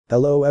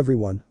Hello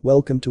everyone,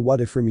 welcome to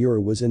What If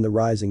Rimuru Was in the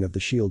Rising of the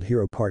Shield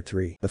Hero Part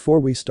 3. Before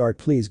we start,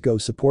 please go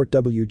support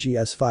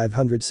WGS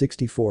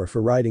 564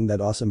 for writing that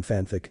awesome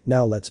fanfic.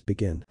 Now let's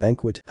begin.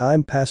 Banquet.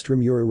 Time passed.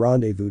 Rimuru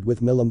rendezvoused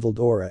with Milim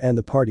Veldora and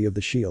the party of the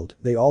Shield.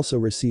 They also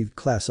received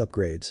class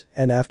upgrades,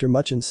 and after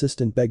much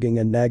insistent begging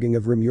and nagging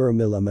of Rimuru,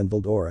 Milim and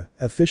Veldora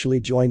officially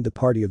joined the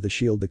party of the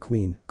Shield. The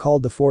queen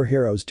called the four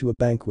heroes to a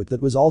banquet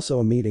that was also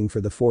a meeting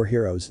for the four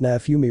heroes.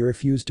 Naofumi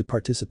refused to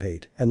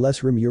participate unless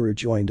Rimuru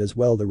joined as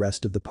well. The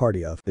rest of the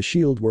party of the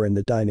Shield were in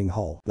the dining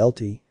hall.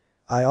 Melty.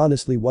 I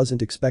honestly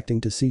wasn't expecting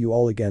to see you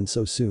all again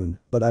so soon,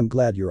 but I'm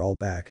glad you're all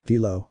back.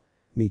 Philo.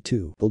 Me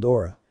too.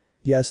 Veldora.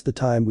 Yes, the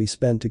time we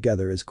spend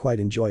together is quite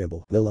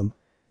enjoyable. Milim.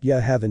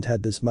 Yeah, haven't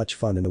had this much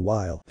fun in a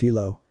while.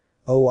 Philo.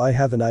 Oh, I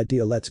have an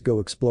idea, let's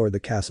go explore the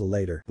castle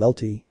later.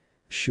 Melty.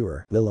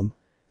 Sure. Milim.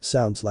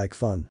 Sounds like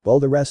fun. While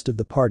the rest of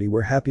the party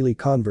were happily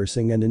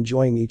conversing and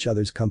enjoying each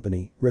other's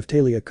company,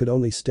 Riftalia could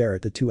only stare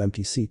at the two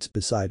empty seats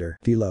beside her.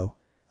 Philo.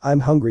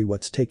 I'm hungry,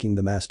 what's taking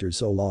the masters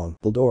so long?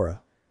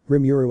 Veldora.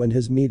 Rimuru and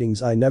his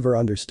meetings, I never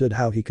understood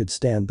how he could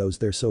stand those,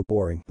 they're so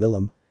boring.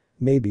 Milim.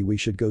 Maybe we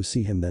should go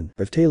see him then.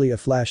 Riftalia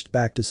flashed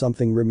back to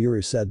something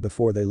Rimuru said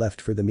before they left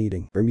for the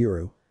meeting.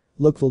 Rimuru.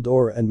 Look,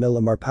 Veldora and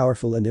Milim are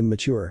powerful and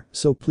immature,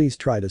 so please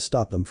try to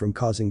stop them from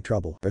causing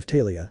trouble.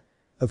 Riftalia.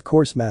 Of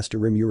course, Master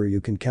Rimuru,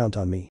 you can count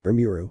on me.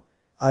 Rimuru.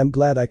 I'm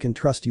glad I can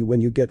trust you when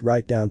you get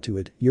right down to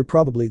it. You're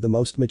probably the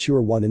most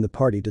mature one in the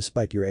party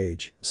despite your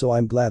age, so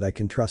I'm glad I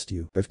can trust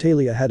you.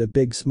 Riftalia had a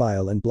big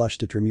smile and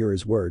blushed at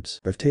Rimuru's words.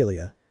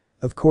 Riftalia.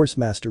 Of course,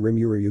 Master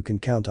Rimuru, you can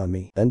count on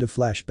me. End of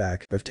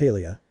flashback.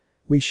 Riftalia.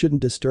 We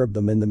shouldn't disturb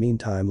them, in the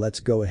meantime let's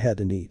go ahead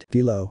and eat.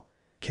 Philo.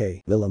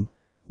 K. Milim.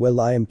 Well,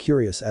 I am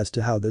curious as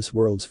to how this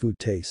world's food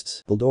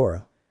tastes.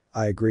 Veldora.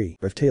 I agree.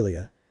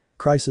 Riftalia.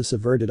 Crisis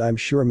averted. I'm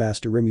sure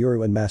Master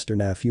Rimuru and Master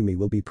Naofumi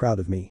will be proud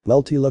of me.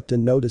 Melty looked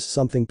and noticed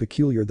something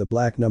peculiar. The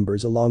black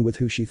numbers, along with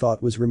who she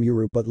thought was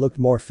Rimuru but looked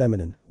more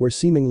feminine, were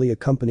seemingly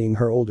accompanying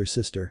her older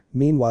sister.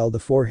 Meanwhile, the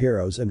four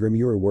heroes and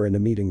Rimuru were in a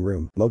meeting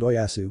room.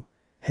 Motoyasu.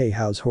 Hey,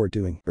 how's Hor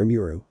doing?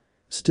 Rimuru.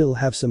 Still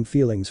have some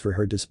feelings for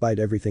her despite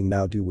everything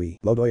now, do we?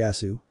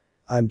 Motoyasu.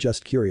 I'm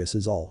just curious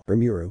is all.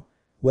 Rimuru.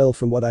 Well,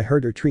 from what I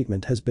heard, her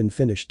treatment has been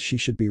finished, she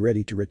should be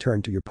ready to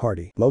return to your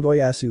party.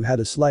 Motoyasu had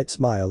a slight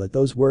smile at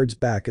those words.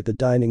 Back at the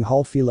dining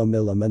hall, Philo,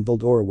 Milim and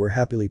Veldora were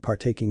happily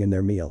partaking in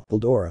their meal.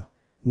 Veldora.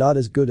 Not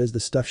as good as the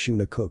stuff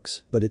Shuna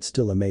cooks, but it's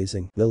still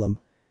amazing. Milim.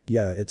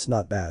 Yeah, it's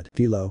not bad.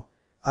 Philo.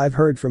 I've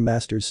heard from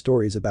Master's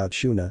stories about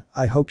Shuna,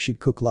 I hope she'd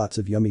cook lots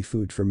of yummy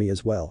food for me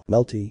as well.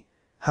 Melty.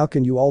 How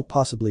can you all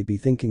possibly be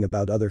thinking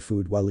about other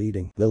food while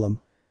eating? Milim.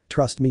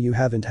 Trust me, you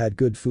haven't had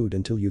good food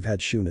until you've had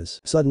Shuna's.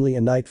 Suddenly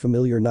a knight,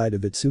 familiar knight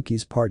of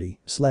Itsuki's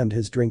party, slammed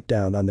his drink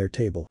down on their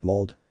table.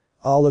 Mold.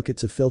 Ah, look,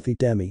 it's a filthy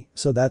demi,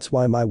 so that's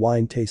why my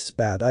wine tastes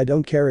bad. I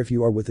don't care if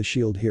you are with a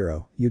shield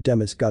hero, you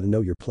demis gotta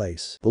know your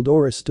place.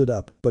 Veldora stood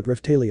up, but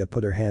Riftalia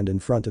put her hand in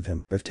front of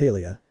him.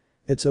 Riftalia.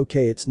 It's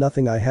okay, it's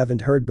nothing I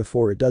haven't heard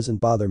before, it doesn't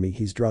bother me,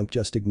 he's drunk,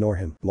 just ignore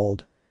him.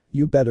 Mold.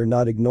 You better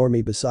not ignore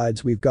me,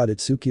 besides we've got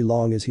Itsuki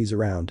long as he's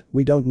around,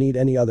 we don't need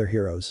any other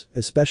heroes,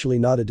 especially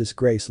not a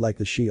disgrace like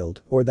the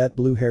Shield, or that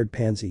blue-haired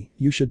pansy.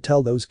 You should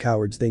tell those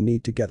cowards they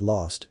need to get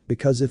lost,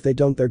 because if they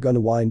don't they're gonna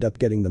wind up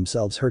getting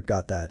themselves hurt.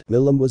 Got that?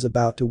 Milim was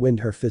about to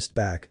wind her fist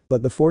back,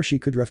 but before she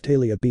could,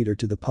 Riftalia beat her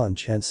to the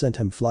punch and sent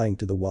him flying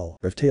to the wall.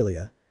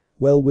 Riftalia.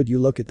 Well, would you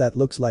look at that,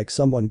 looks like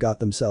someone got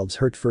themselves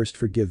hurt first.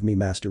 Forgive me,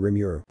 Master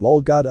Rimuru.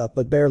 Maul got up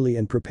but barely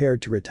and prepared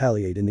to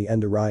retaliate. In the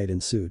end a riot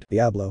ensued.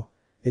 Diablo.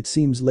 It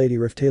seems Lady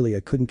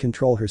Riftalia couldn't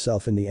control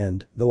herself in the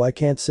end, though I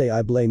can't say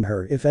I blame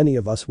her. If any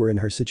of us were in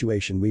her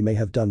situation we may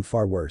have done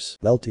far worse.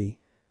 Melty.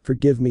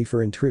 Forgive me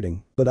for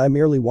intruding, but I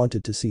merely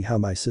wanted to see how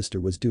my sister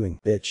was doing.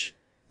 Bitch.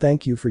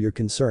 Thank you for your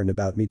concern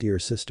about me, dear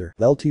sister.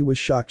 Melty was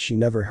shocked, she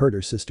never heard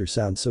her sister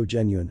sound so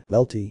genuine.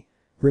 Melty.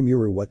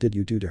 Rimuru, what did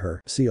you do to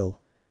her?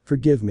 Seal.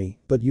 Forgive me,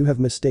 but you have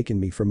mistaken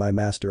me for my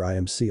master, I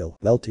am Seal.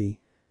 Melty.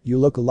 You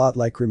look a lot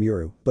like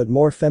Rimuru, but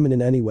more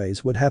feminine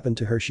anyways. What happened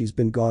to her? She's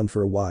been gone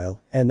for a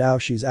while, and now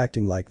she's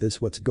acting like this.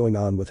 What's going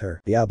on with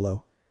her?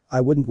 Diablo. I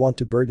wouldn't want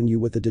to burden you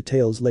with the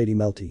details, Lady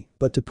Melty,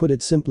 but to put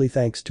it simply,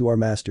 thanks to our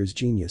master's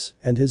genius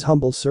and his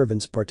humble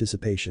servant's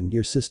participation,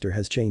 your sister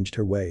has changed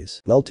her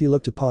ways. Melty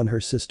looked upon her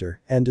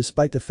sister, and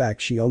despite the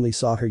fact she only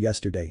saw her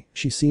yesterday,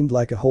 she seemed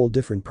like a whole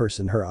different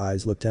person. Her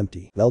eyes looked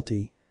empty.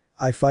 Melty.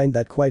 I find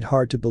that quite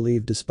hard to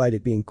believe, despite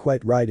it being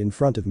quite right in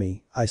front of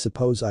me. I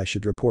suppose I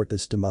should report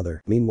this to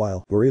mother.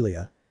 Meanwhile,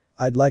 Aurelia.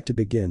 I'd like to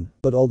begin,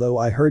 but although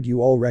I heard you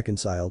all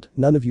reconciled,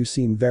 none of you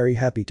seem very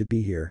happy to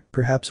be here.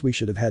 Perhaps we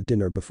should have had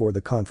dinner before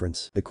the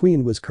conference. The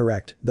queen was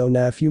correct, though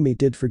Naofumi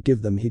did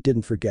forgive them, he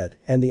didn't forget,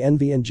 and the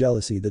envy and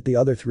jealousy that the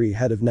other three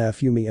had of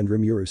Naofumi and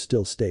Rimuru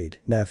still stayed.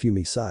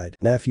 Naofumi sighed.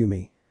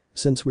 Naofumi.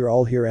 Since we're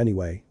all here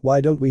anyway,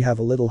 why don't we have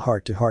a little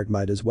heart-to-heart?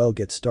 Might as well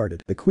get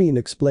started. The queen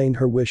explained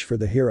her wish for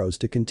the heroes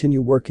to continue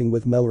working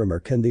with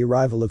Melrimerk and the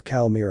arrival of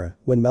Calmira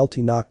when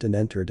Melty knocked and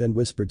entered and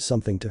whispered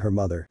something to her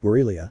mother.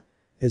 Aurelia.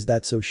 Is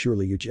that so?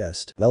 Surely you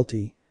jest.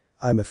 Melty.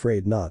 I'm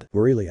afraid not.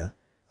 Aurelia.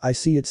 I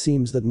see it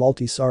seems that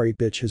multi-sorry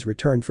bitch has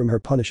returned from her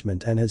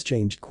punishment and has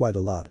changed quite a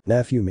lot.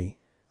 Naofumi.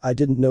 I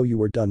didn't know you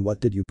were done. What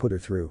did you put her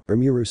through?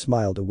 Rimuru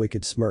smiled a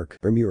wicked smirk.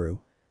 Rimuru.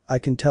 I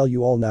can tell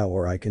you all now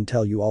or I can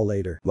tell you all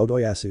later.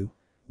 Motoyasu.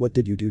 What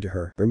did you do to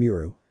her?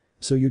 Rimuru.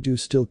 So you do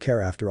still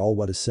care after all?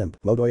 What a simp.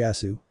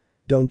 Motoyasu.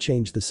 Don't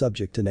change the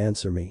subject and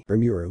answer me.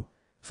 Rimuru.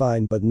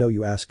 Fine, but no,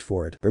 you asked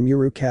for it.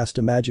 Rimuru cast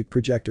a magic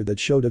projector that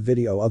showed a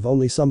video of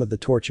only some of the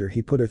torture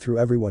he put her through.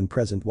 Everyone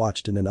present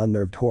watched in an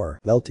unnerved horror.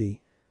 Melty.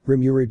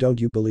 Rimuru,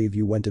 don't you believe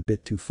you went a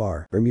bit too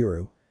far?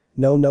 Rimuru.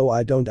 No,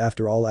 I don't.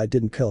 After all, I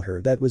didn't kill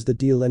her. That was the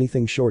deal.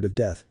 Anything short of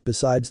death.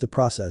 Besides, the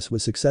process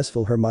was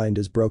successful. Her mind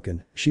is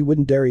broken. She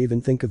wouldn't dare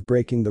even think of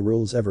breaking the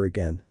rules ever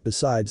again.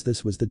 Besides,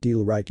 this was the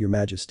deal, right, your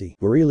majesty?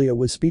 Aurelia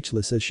was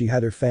speechless as she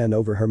had her fan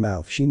over her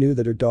mouth. She knew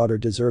that her daughter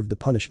deserved the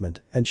punishment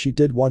and she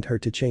did want her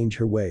to change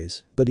her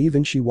ways, but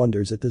even she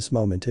wonders at this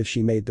moment if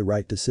she made the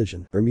right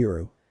decision.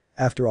 Rimuru.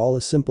 After all,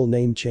 a simple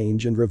name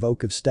change and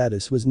revoke of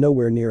status was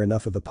nowhere near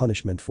enough of a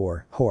punishment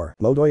for whore.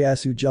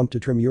 Motoyasu jumped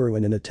at Rimuru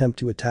in an attempt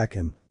to attack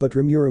him, but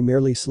Rimuru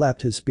merely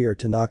slapped his spear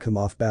to knock him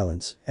off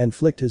balance and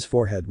flicked his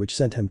forehead, which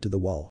sent him to the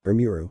wall.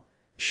 Rimuru.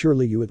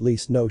 Surely you at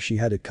least know she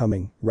had it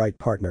coming, right,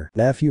 partner?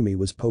 Naofumi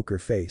was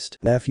poker-faced.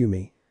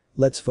 Naofumi.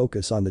 Let's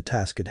focus on the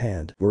task at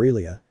hand.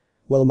 Aurelia.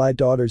 Well, my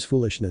daughter's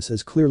foolishness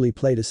has clearly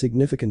played a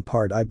significant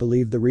part. I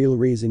believe the real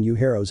reason you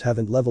heroes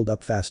haven't leveled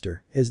up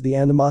faster is the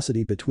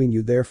animosity between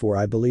you. Therefore,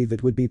 I believe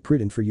it would be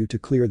prudent for you to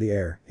clear the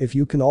air. If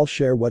you can all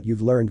share what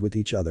you've learned with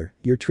each other,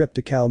 your trip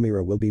to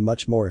Kalmira will be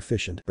much more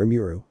efficient.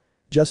 Rimuru.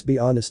 Just be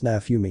honest,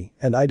 Naofumi,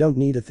 and I don't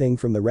need a thing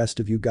from the rest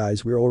of you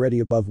guys. We're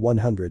already above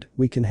 100,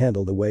 we can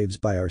handle the waves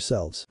by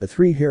ourselves. The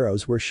three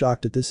heroes were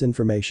shocked at this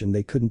information.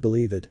 They couldn't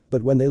believe it,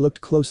 but when they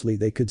looked closely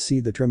they could see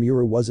that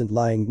Rimuru wasn't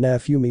lying.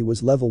 Naofumi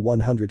was level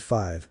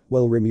 105,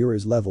 while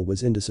Rimuru's level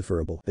was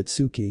indecipherable.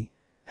 Itsuki?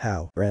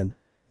 How? Ren?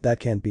 That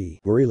can't be.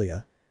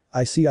 Aurelia?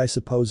 I see. I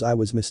suppose I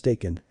was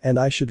mistaken, and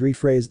I should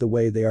rephrase the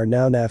way they are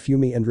now.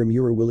 Naofumi and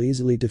Rimuru will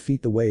easily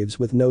defeat the waves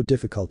with no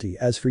difficulty.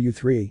 As for you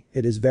three,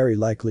 it is very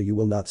likely you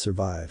will not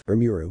survive.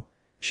 Rimuru.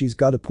 She's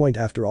got a point.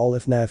 After all,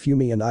 if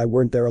Naofumi and I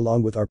weren't there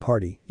along with our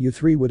party, you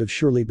three would have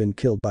surely been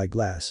killed by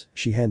glass.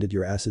 She handed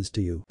your asses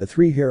to you. The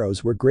three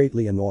heroes were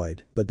greatly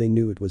annoyed, but they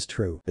knew it was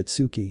true.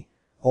 Itsuki.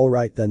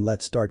 Alright then,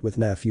 let's start with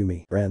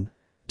Naofumi. Ren.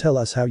 Tell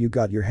us how you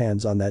got your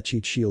hands on that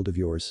cheat shield of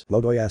yours.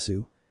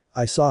 Motoyasu.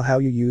 I saw how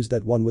you used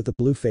that one with the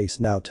blue face.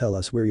 Now tell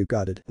us where you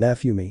got it.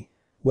 Naofumi.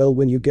 Well,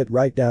 when you get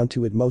right down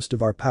to it, most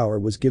of our power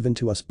was given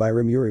to us by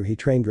Rimuru. He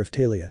trained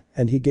Raphtalia,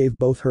 and he gave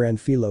both her and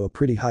Philo a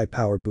pretty high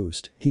power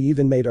boost. He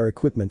even made our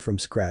equipment from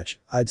scratch.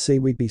 I'd say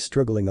we'd be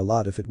struggling a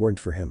lot if it weren't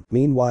for him.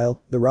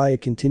 Meanwhile, the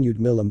riot continued.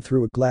 Milim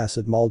threw a glass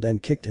at Mald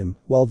and kicked him,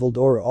 while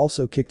Voldora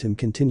also kicked him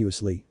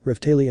continuously.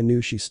 Raphtalia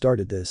knew she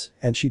started this,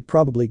 and she'd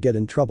probably get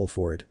in trouble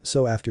for it,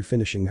 so after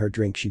finishing her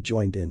drink she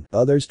joined in.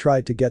 Others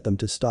tried to get them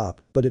to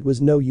stop, but it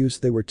was no use.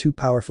 They were too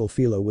powerful.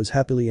 Philo was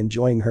happily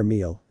enjoying her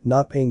meal,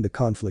 not paying the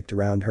conflict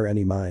around her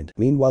any mind.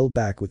 Meanwhile,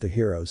 back with the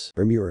heroes.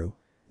 Rimuru.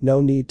 No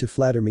need to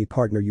flatter me,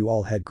 partner, you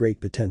all had great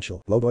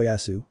potential.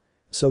 Motoyasu.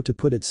 So to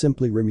put it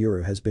simply,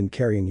 Rimuru has been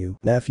carrying you.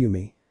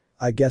 Naofumi.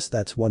 I guess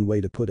that's one way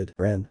to put it.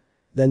 Ren.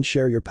 Then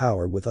share your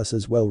power with us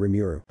as well.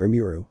 Rimuru.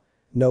 Rimuru.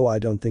 No, I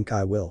don't think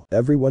I will.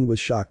 Everyone was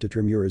shocked at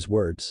Rimuru's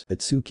words.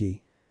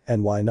 Itsuki.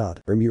 And why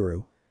not?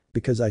 Rimuru.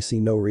 Because I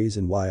see no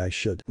reason why I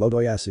should.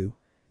 Motoyasu.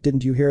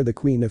 Didn't you hear the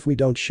queen? If we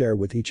don't share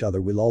with each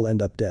other, we'll all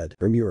end up dead.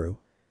 Rimuru.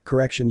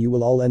 Correction, you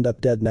will all end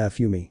up dead.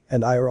 Naofumi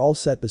and I are all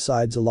set.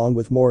 Besides, along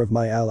with more of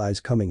my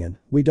allies coming in,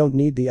 we don't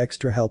need the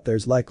extra help.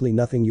 There's likely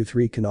nothing you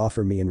three can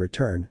offer me in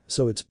return,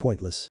 so it's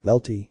pointless.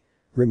 Melty.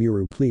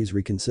 Rimuru, please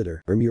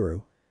reconsider.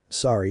 Rimuru.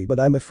 Sorry, but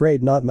I'm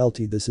afraid not.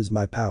 Melty, this is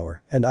my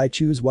power, and I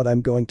choose what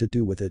I'm going to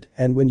do with it,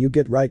 and when you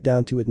get right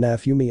down to it,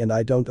 Naofumi and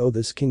I don't owe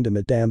this kingdom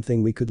a damn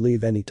thing. We could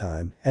leave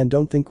anytime, and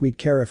don't think we'd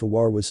care if a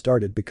war was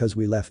started because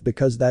we left,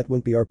 because that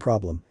wouldn't be our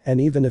problem,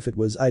 and even if it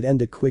was, I'd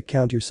end it quick.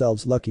 Count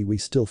yourselves lucky we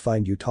still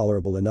find you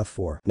tolerable enough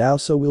for now,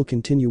 so we'll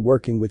continue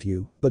working with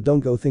you, but don't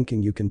go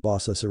thinking you can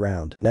boss us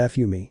around.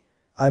 Naofumi.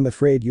 I'm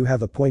afraid you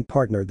have a point,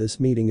 partner. This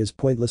meeting is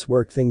pointless.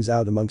 Work things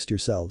out amongst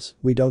yourselves.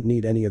 We don't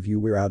need any of you.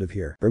 We're out of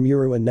here.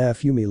 Rimuru and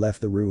Naofumi left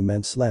the room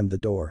and slammed the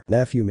door.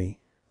 Naofumi.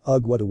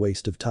 Ugh, what a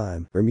waste of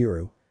time.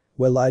 Rimuru.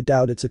 Well, I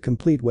doubt it's a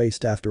complete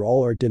waste. After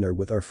all, our dinner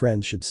with our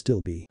friends should still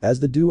be.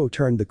 As the duo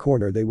turned the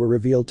corner, they were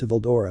revealed to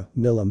Voldora,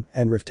 Milim,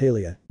 and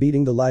Raphtalia,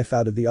 beating the life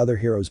out of the other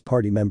heroes'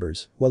 party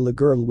members, while the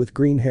girl with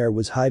green hair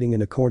was hiding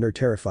in a corner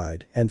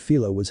terrified, and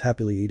Philo was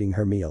happily eating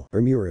her meal.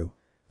 Rimuru.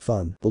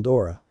 Fun.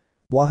 Voldora.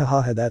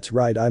 Wahahaha, that's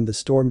right, I'm the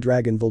storm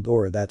dragon.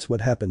 Voldora, that's what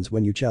happens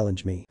when you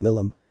challenge me.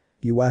 Milim.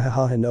 You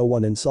wahahaha, no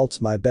one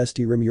insults my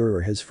bestie Rimuru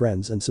or his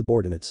friends and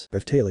subordinates.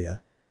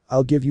 Raphtalia.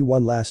 I'll give you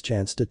one last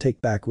chance to take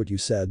back what you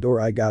said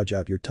or I gouge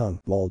out your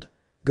tongue. Mald.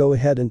 Go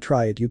ahead and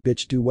try it, you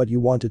bitch. Do what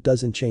you want. It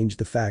doesn't change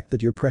the fact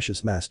that your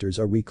precious masters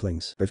are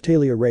weaklings.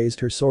 Raphtalia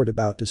raised her sword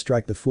about to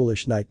strike the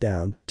foolish knight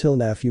down, till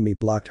Naofumi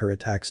blocked her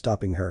attack,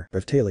 stopping her.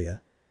 Raphtalia.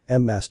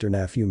 Master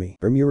Nafumi.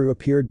 Rimuru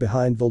appeared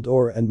behind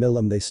Voldora and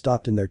Milim. They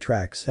stopped in their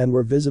tracks and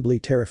were visibly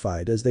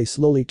terrified as they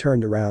slowly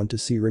turned around to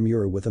see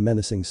Rimuru with a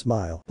menacing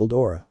smile.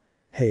 Voldora.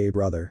 Hey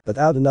brother.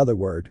 Without another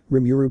word,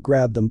 Rimuru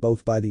grabbed them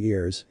both by the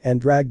ears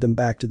and dragged them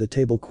back to the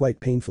table quite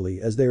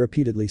painfully as they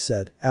repeatedly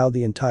said, "Ow"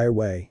 the entire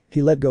way.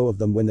 He let go of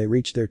them when they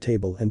reached their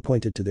table and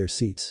pointed to their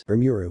seats.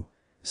 Rimuru.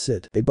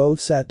 Sit. They both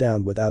sat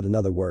down without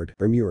another word.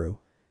 Rimuru.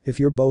 If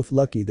you're both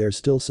lucky there's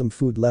still some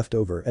food left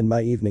over and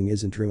my evening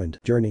isn't ruined.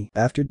 Journey.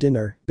 After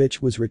dinner,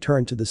 Bitch was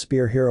returned to the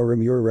spear hero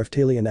Rimuru.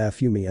 Raphtalia,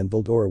 Nafumi and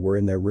Voldora were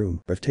in their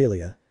room.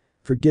 Raphtalia.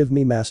 Forgive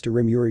me Master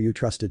Rimuru, you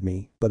trusted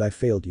me, but I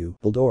failed you.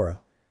 Voldora.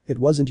 It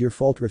wasn't your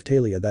fault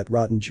Raphtalia, that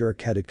rotten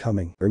jerk had it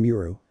coming.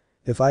 Rimuru.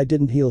 If I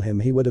didn't heal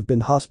him he would have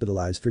been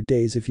hospitalized for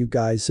days. If you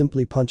guys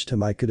simply punched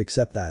him I could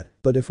accept that,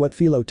 but if what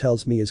Philo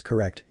tells me is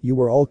correct, you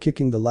were all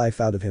kicking the life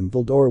out of him.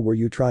 Voldora, were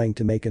you trying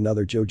to make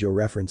another JoJo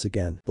reference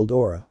again?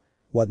 Voldora.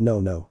 What?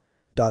 No.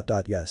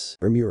 Yes.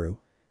 Rimuru.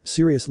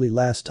 Seriously,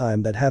 last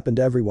time that happened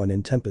everyone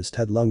in Tempest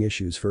had lung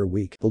issues for a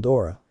week.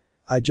 Voldora.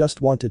 I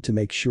just wanted to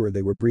make sure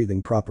they were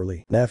breathing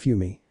properly.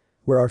 Nafumi.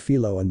 Where are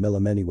Philo and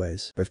Milim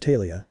anyways?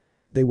 Raphtalia.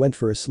 They went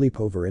for a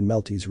sleepover in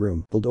Melty's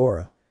room.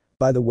 Voldora.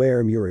 By the way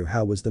Rimuru,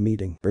 how was the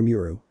meeting?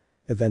 Rimuru.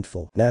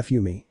 Eventful.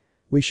 Nafumi.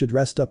 We should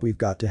rest up, we've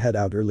got to head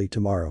out early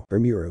tomorrow.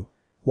 Rimuru.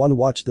 Wanna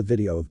watch the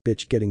video of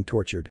Bitch getting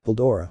tortured?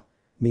 Voldora.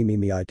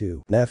 Me I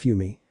do.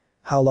 Nafumi.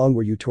 How long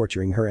were you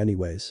torturing her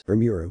anyways?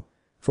 Rimuru.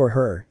 For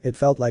her, it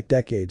felt like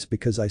decades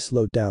because I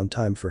slowed down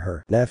time for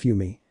her.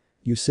 Nafumi.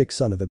 You sick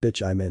son of a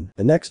bitch, I'm in.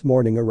 The next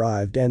morning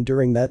arrived and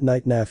during that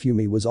night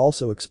Nafumi was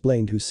also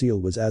explained who Seal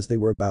was as they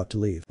were about to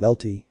leave.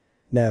 Melty.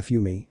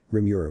 Nafumi,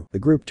 Rimuru. The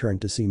group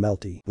turned to see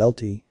Melty.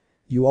 Melty.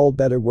 You all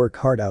better work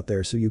hard out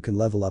there so you can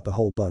level up a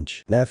whole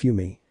bunch.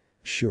 Nafumi.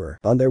 Sure.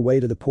 On their way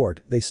to the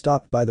port, they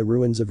stopped by the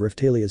ruins of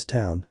Raphtalia's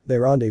town. They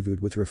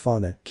rendezvoused with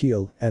Rafana,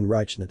 Keel, and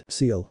Reichnut.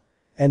 Seal.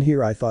 And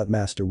here I thought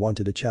Master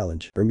wanted a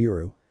challenge.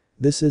 Rimuru.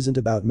 This isn't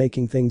about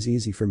making things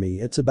easy for me,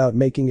 it's about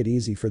making it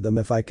easy for them.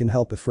 If I can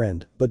help a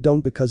friend, but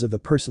don't because of a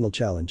personal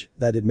challenge,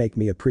 that'd make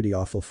me a pretty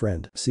awful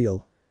friend.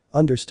 Seal.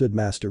 Understood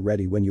Master,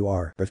 ready when you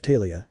are.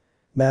 Raphtalia.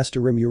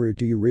 Master Rimuru,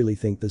 do you really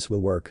think this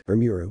will work?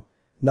 Rimuru.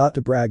 Not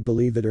to brag,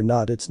 believe it or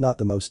not it's not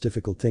the most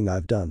difficult thing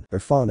I've done.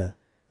 Rafana.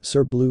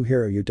 Sir Blue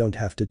Hero, you don't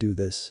have to do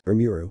this.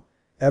 Rimuru.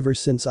 Ever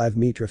since I've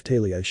met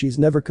Raphtalia she's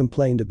never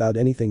complained about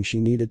anything she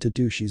needed to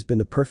do, she's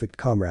been a perfect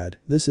comrade.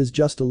 This is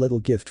just a little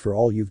gift for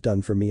all you've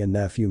done for me and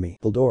Nafumi.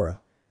 Voldora.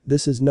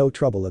 This is no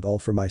trouble at all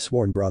for my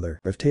sworn brother.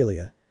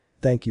 Raphtalia.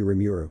 Thank you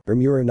Rimuru.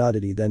 Rimuru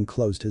nodded, he then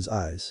closed his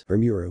eyes.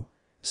 Rimuru.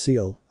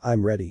 Seal,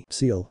 I'm ready.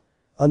 Seal.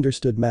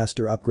 Understood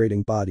Master,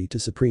 upgrading body to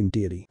Supreme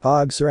Deity.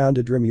 Hog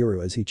surrounded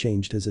Rimuru as he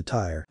changed his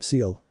attire.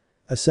 Seal.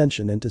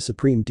 Ascension into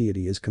Supreme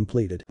Deity is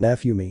completed.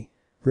 Nafumi.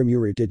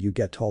 Rimuru, did you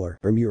get taller?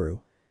 Rimuru.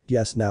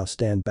 Yes, now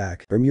stand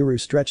back. Rimuru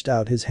stretched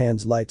out his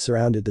hands, light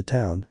surrounded the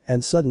town,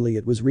 and suddenly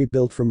it was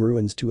rebuilt from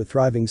ruins to a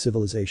thriving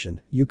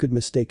civilization. You could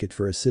mistake it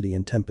for a city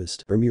in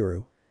Tempest.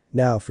 Rimuru.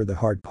 Now for the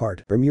hard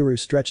part. Rimuru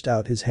stretched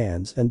out his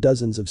hands and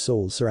dozens of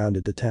souls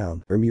surrounded the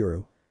town.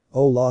 Rimuru.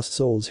 Oh lost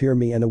souls, hear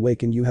me and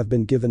awaken, you have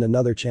been given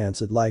another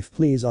chance at life,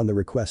 please on the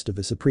request of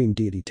a supreme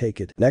deity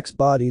take it. Next,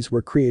 bodies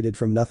were created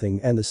from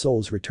nothing and the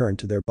souls returned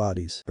to their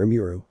bodies.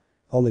 Rimuru.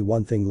 Only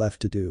one thing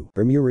left to do.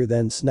 Rimuru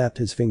then snapped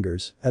his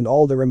fingers and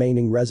all the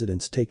remaining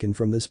residents taken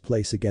from this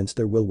place against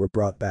their will were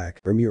brought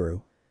back.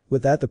 Rimuru.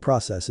 With that the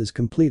process is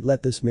complete,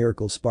 let this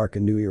miracle spark a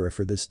new era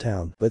for this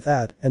town. With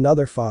that,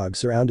 another fog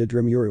surrounded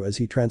Rimuru as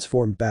he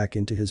transformed back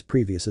into his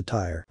previous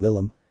attire.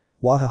 Lilim.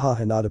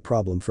 Wahaha, not a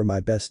problem for my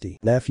bestie.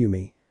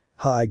 Nafumi.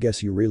 Ha, I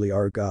guess you really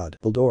are a god.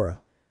 Voldora.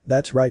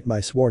 That's right,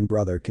 my sworn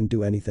brother can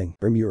do anything.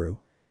 Rimuru.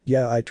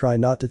 Yeah, I try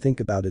not to think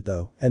about it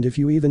though, and if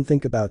you even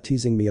think about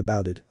teasing me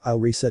about it, I'll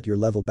reset your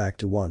level back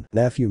to 1.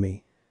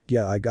 Nafumi.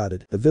 Yeah, I got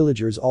it. The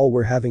villagers all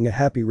were having a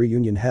happy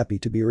reunion, happy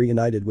to be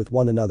reunited with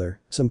one another.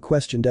 Some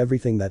questioned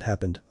everything that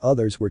happened,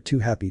 others were too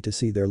happy to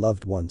see their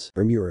loved ones.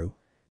 Rimuru.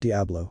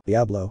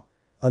 Diablo.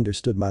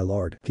 Understood my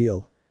lord.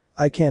 Keel.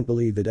 I can't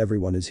believe it,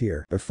 everyone is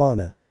here.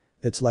 Rafana.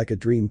 It's like a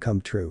dream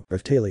come true.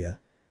 Raphtalia.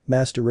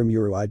 Master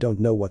Rimuru, I don't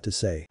know what to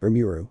say.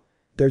 Rimuru.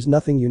 There's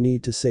nothing you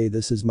need to say,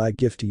 this is my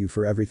gift to you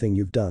for everything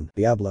you've done.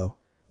 Diablo.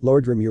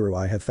 Lord Rimuru,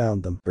 I have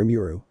found them.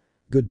 Rimuru.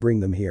 Good, bring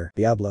them here.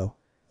 Diablo.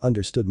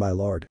 Understood my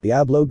lord.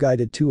 Diablo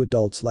guided two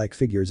adults-like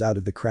figures out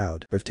of the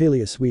crowd.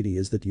 Raphtalia, sweetie,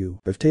 is that you?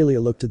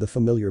 Raphtalia looked to the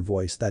familiar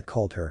voice that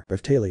called her.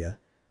 Raphtalia.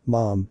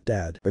 Mom,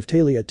 Dad.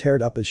 Raphtalia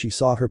teared up as she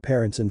saw her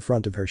parents in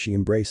front of her, she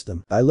embraced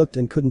them. I looked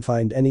and couldn't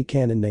find any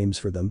canon names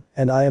for them,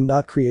 and I am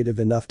not creative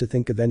enough to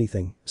think of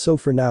anything, so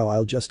for now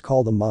I'll just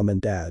call them Mom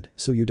and Dad,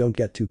 so you don't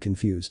get too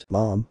confused.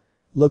 Mom.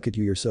 Look at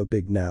you, you're so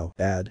big now.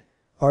 Dad.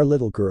 Our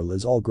little girl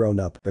is all grown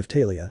up.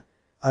 Raphtalia.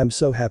 I'm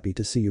so happy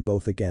to see you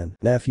both again.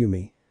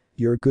 Nafumi.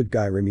 You're a good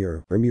guy,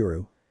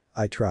 Rimuru.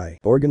 I try.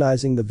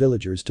 Organizing the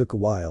villagers took a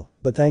while,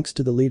 but thanks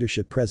to the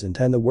leadership present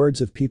and the words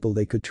of people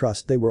they could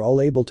trust, they were all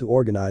able to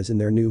organize in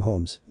their new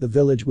homes. The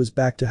village was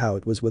back to how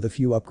it was with a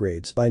few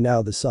upgrades. By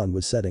now the sun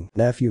was setting.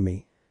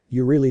 Nafumi.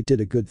 You really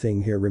did a good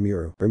thing here,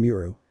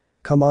 Rimuru.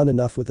 Come on,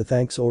 enough with the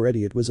thanks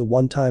already, it was a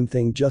one-time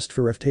thing just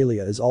for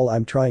Raphtalia is all,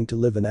 I'm trying to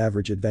live an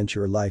average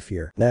adventurer life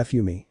here.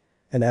 Naofumi.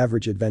 An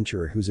average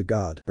adventurer who's a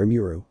god.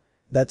 Rimuru.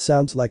 That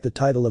sounds like the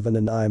title of an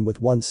anime with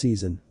one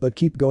season, but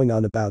keep going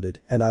on about it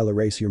and I'll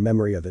erase your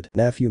memory of it.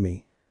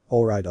 Naofumi.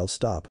 Alright, I'll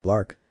stop.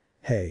 Lark.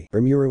 Hey.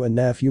 Rimuru and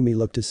Naofumi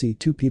look to see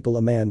two people,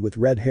 a man with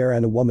red hair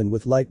and a woman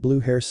with light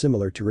blue hair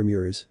similar to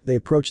Rimuru's. They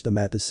approach them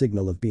at the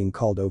signal of being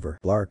called over.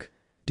 Lark.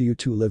 Do you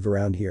two live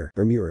around here?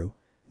 Rimuru.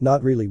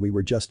 Not really, we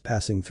were just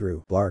passing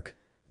through. Lark.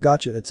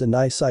 Gotcha, it's a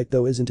nice sight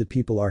though, isn't it?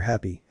 People are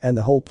happy and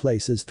the whole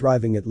place is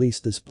thriving, at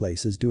least this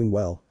place is doing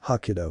well. Ha,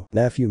 kiddo.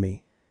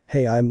 Naofumi.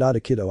 Hey, I'm not a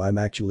kiddo, I'm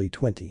actually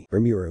 20.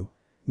 Rimuru.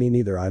 Me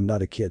neither, I'm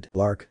not a kid.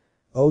 Lark.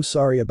 Oh,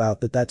 sorry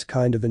about that, that's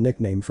kind of a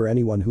nickname for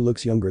anyone who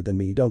looks younger than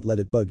me, don't let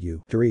it bug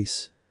you.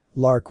 Therese.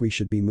 Lark, we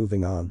should be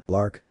moving on.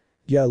 Lark.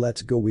 Yeah,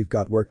 let's go, we've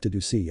got work to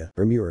do, see ya.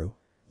 Rimuru.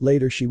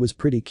 Later, she was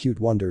pretty cute,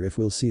 wonder if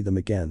we'll see them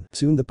again.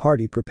 Soon the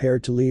party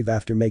prepared to leave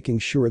after making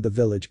sure the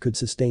village could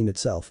sustain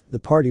itself. The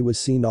party was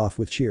seen off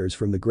with cheers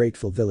from the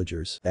grateful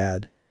villagers.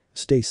 Dad.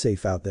 Stay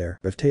safe out there.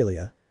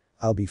 Raphtalia.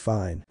 I'll be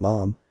fine.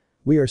 Mom.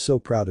 We are so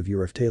proud of you,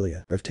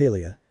 Raphtalia.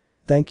 Raphtalia.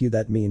 Thank you,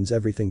 that means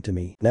everything to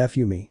me.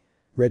 Naofumi.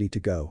 Ready to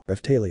go.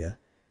 Raphtalia.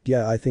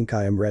 Yeah, I think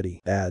I am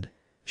ready. Dad.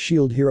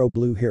 Shield hero,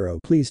 blue hero,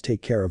 please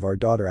take care of our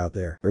daughter out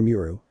there.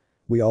 Rimuru.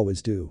 We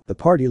always do. The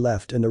party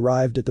left and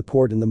arrived at the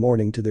port in the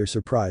morning. To their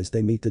surprise,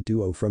 they meet the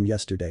duo from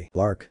yesterday.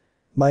 Lark.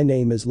 My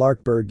name is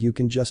Larkberg, you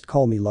can just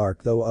call me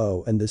Lark though.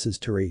 Oh, and this is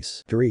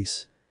Therese.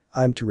 Therese.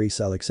 I'm Therese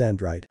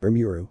Alexandrite.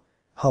 Rimuru.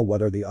 Huh,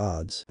 what are the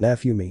odds?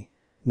 Naofumi.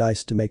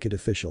 Nice to make it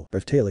official.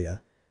 Raphtalia.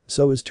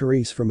 So is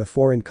Therese from a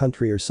foreign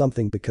country or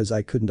something, because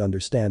I couldn't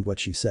understand what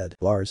she said.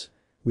 Lars.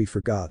 We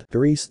forgot.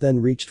 Therese then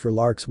reached for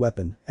Lark's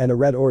weapon and a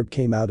red orb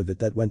came out of it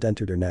that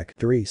entered her neck.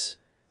 Therese.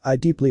 I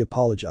deeply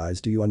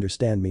apologize, do you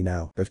understand me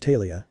now?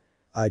 Raphtalia.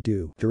 I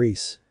do.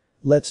 Therese.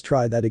 Let's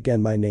try that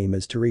again, my name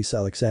is Therese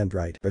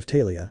Alexandrite.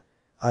 Raphtalia.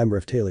 I'm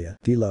Raphtalia.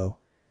 Philo.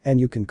 And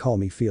you can call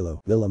me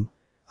Philo. Willem.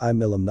 I'm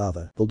Willem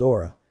Nava.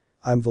 Vildora.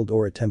 I'm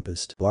Vildora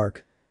Tempest.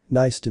 Lark.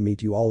 Nice to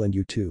meet you all, and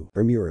you too.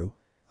 Rimuru.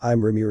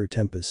 I'm Rimuru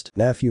Tempest.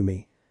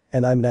 Naofumi.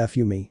 And I'm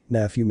Naofumi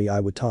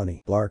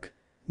Iwatani. Lark.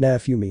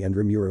 Naofumi and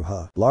Rimuru.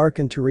 Huh. Lark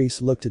and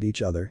Therese looked at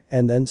each other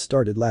and then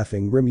started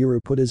laughing.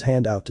 Rimuru put his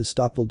hand out to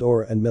stop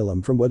Vildora and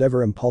Milim from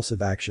whatever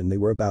impulsive action they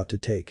were about to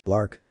take.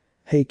 Lark.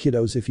 Hey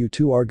kiddos, if you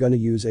two are gonna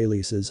use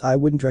aliases, I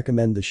wouldn't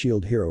recommend the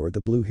shield hero or the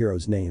blue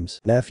hero's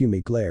names.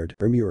 Naofumi glared.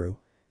 Rimuru.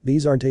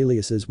 These aren't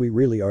aliases, we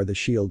really are the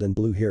shield and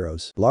blue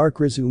heroes. Lark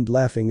resumed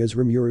laughing as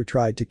Rimuru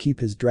tried to keep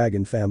his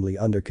dragon family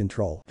under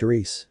control.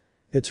 Therese.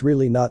 It's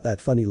really not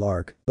that funny,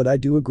 Lark, but I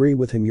do agree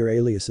with him, your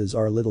aliases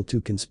are a little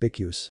too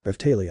conspicuous.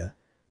 Raphtalia.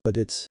 But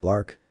it's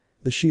Lark.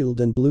 The shield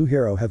and blue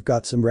hero have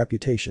got some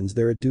reputations,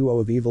 they're a duo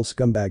of evil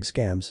scumbag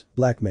scams,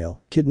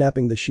 blackmail,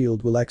 kidnapping. The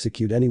shield will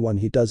execute anyone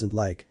he doesn't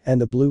like,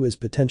 and the blue is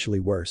potentially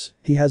worse.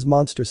 He has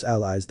monstrous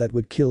allies that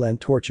would kill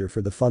and torture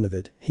for the fun of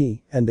it.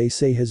 And they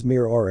say his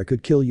mirror aura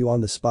could kill you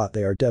on the spot.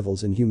 They are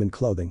devils in human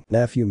clothing.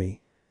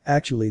 Naofumi.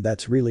 Actually,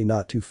 that's really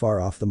not too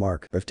far off the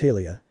mark.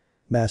 Raphtalia.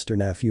 Master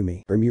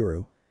Naofumi.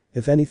 Rimuru.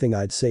 If anything,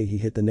 I'd say he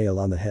hit the nail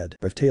on the head.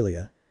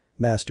 Raphtalia.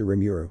 Master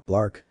Rimuru.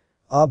 Lark.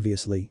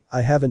 Obviously,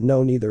 I haven't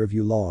known either of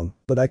you long,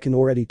 but I can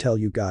already tell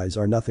you guys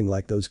are nothing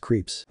like those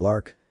creeps.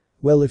 Lark.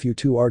 Well, if you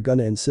two are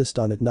gonna insist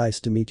on it,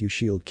 nice to meet you,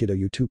 shield kiddo,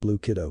 you two blue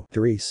kiddo.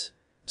 Therese.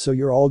 So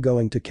you're all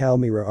going to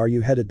Calmira, are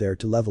you headed there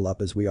to level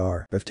up as we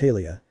are?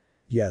 Raphtalia.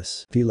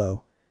 Yes.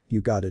 Philo.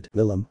 You got it.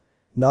 Willem.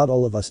 Not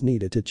all of us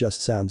need it, it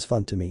just sounds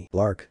fun to me.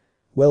 Lark.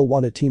 Well,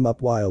 wanna team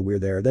up while we're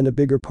there, then a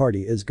bigger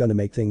party is gonna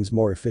make things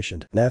more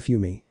efficient.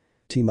 Naofumi.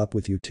 Team up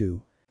with you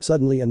too.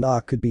 Suddenly a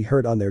knock could be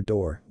heard on their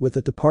door. With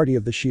it, the party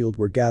of the shield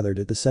were gathered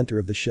at the center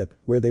of the ship,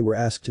 where they were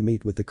asked to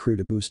meet with the crew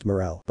to boost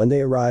morale. When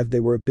they arrived, they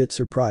were a bit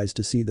surprised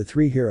to see the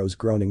three heroes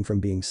groaning from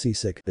being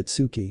seasick.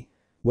 Itsuki.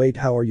 Wait,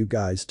 how are you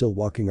guys still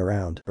walking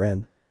around?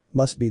 Ren.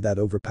 Must be that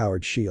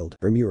overpowered shield.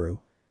 Rimuru.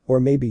 Or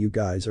maybe you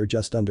guys are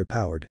just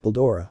underpowered.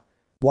 Vildora.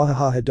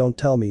 Wahaha, don't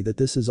tell me that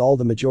this is all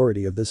the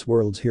majority of this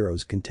world's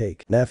heroes can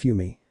take.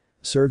 Naofumi.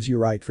 Serves you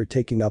right for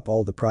taking up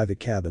all the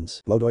private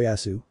cabins.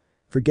 Motoyasu.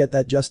 Forget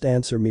that, just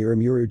answer me.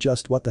 Rimuru.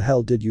 Just what the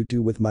hell did you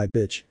do with my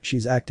bitch?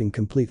 She's acting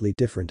completely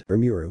different.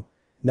 Rimuru.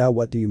 Now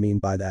what do you mean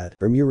by that?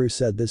 Rimuru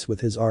said this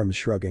with his arms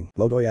shrugging.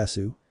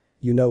 Motoyasu.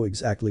 You know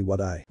exactly what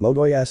I.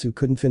 Motoyasu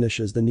couldn't finish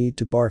as the need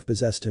to barf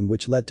possessed him,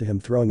 which led to him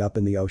throwing up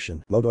in the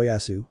ocean.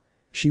 Motoyasu.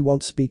 She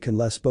won't speak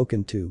unless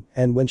spoken to,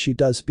 and when she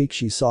does speak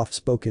she's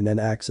soft-spoken and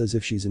acts as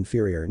if she's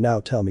inferior. Now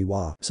tell me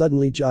why.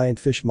 Suddenly giant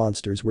fish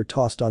monsters were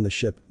tossed on the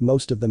ship,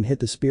 most of them hit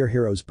the spear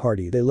heroes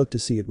party. They looked to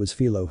see it was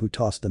Philo who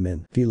tossed them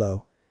in.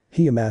 Philo.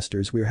 Hiya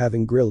masters, we're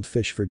having grilled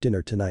fish for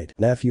dinner tonight.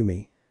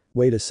 Naofumi.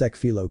 Wait a sec,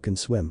 Philo can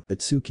swim.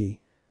 Itsuki.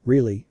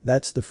 Really,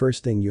 that's the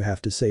first thing you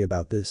have to say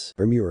about this?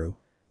 Rimuru.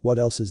 What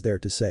else is there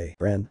to say?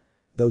 Ren.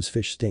 Those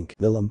fish stink.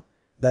 Milim.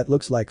 That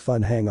looks like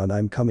fun, hang on,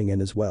 I'm coming in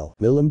as well.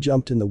 Milim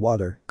jumped in the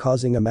water,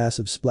 causing a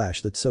massive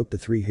splash that soaked the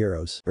three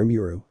heroes.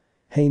 Rimuru.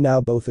 Hey, now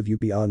both of you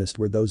be honest,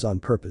 were those on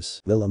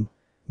purpose? Milim.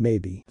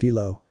 Maybe.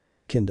 Philo.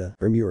 Kinda.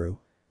 Rimuru.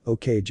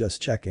 Okay,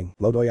 just checking.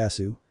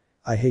 Motoyasu?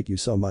 I hate you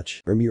so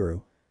much.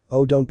 Rimuru.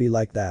 Oh, don't be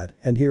like that,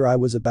 and here I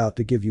was about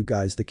to give you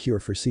guys the cure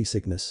for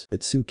seasickness.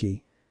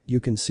 Itsuki. You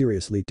can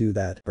seriously do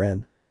that,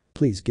 Ren?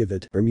 Please give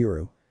it.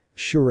 Rimuru.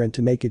 Sure, and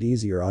to make it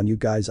easier on you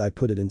guys I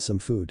put it in some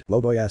food.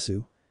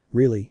 Motoyasu.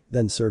 Really?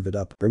 Then serve it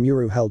up.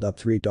 Rimuru held up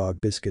 3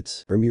 dog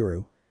biscuits.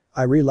 Rimuru.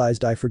 I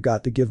realized I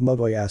forgot to give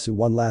Motoyasu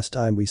one last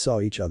time we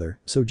saw each other,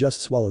 so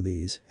just swallow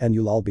these, and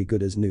you'll all be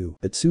good as new.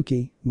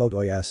 Itsuki,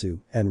 Motoyasu,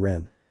 and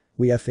Ren.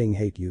 We effing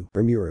hate you.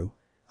 Rimuru.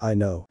 I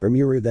know.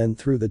 Rimuru then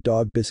threw the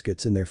dog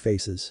biscuits in their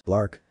faces.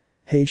 Lark.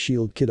 Hey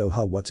shield kiddo,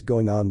 what's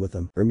going on with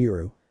them?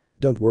 Rimuru.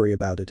 Don't worry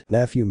about it.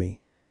 Nafumi.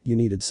 You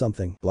needed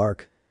something.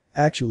 Lark.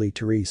 Actually,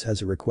 Therese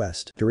has a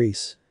request.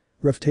 Therese.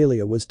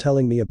 Raphtalia was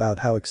telling me about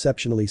how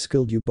exceptionally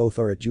skilled you both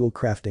are at jewel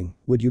crafting.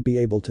 Would you be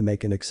able to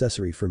make an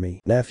accessory for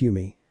me?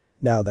 Nafumi.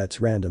 Now that's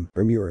random.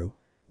 Rimuru.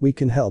 We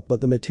can help,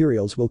 but the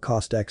materials will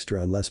cost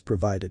extra unless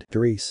provided.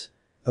 Therese.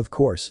 Of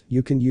course,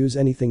 you can use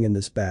anything in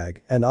this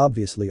bag, and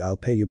obviously I'll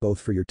pay you both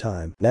for your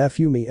time.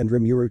 Nafumi and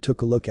Rimuru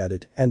took a look at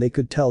it, and they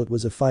could tell it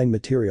was a fine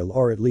material,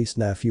 or at least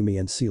Nafumi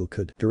and Seal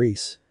could.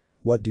 Therese.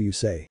 What do you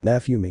say?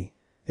 Nafumi.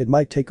 It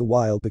might take a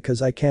while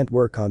because I can't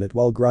work on it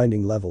while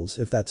grinding levels,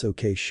 if that's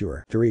okay.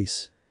 Sure.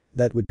 Therese.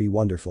 That would be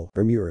wonderful.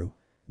 Rimuru.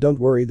 Don't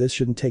worry, this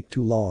shouldn't take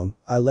too long,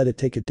 I'll let it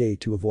take a day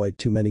to avoid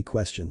too many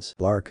questions.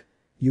 Lark.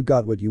 You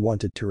got what you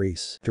wanted.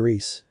 Therese.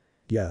 Therese.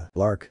 Yeah.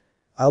 Lark.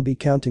 I'll be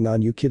counting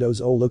on you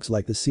kiddos. Oh, looks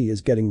like the sea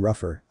is getting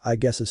rougher, I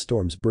guess a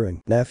storm's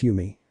brewing.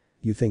 Nafumi.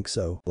 You think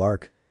so?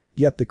 Lark.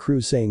 Yep, the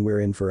crew's saying we're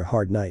in for a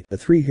hard night. The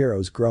 3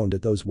 heroes groaned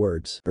at those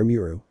words.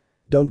 Rimuru.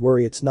 Don't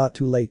worry, it's not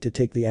too late to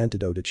take the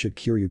antidote, it should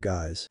cure you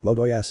guys.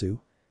 Motoyasu.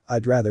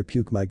 I'd rather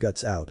puke my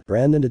guts out.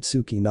 Ran and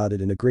Itsuki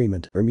nodded in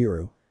agreement.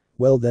 Rimuru.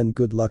 Well then,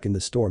 good luck in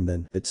the storm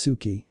then.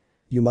 Itsuki.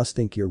 You must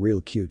think you're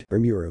real cute.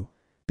 Rimuru.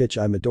 Bitch,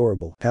 I'm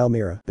adorable.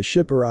 Palmyra. The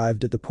ship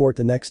arrived at the port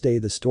the next day.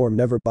 The storm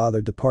never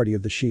bothered the party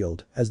of the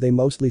shield, as they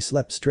mostly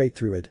slept straight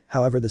through it.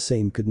 However, the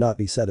same could not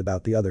be said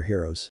about the other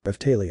heroes.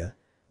 Raphtalia.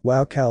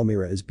 Wow,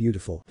 Palmyra is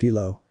beautiful.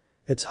 Philo.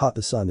 It's hot,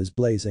 the sun is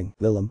blazing.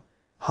 Lilim.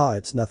 Ha,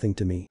 it's nothing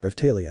to me.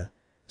 Raphtalia.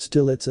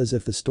 Still, it's as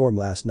if the storm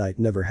last night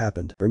never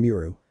happened.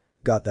 Rimuru.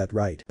 Got that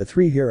right. The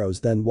 3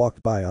 heroes then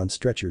walked by on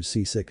stretchers,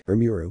 seasick.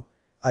 Rimuru.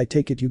 I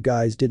take it you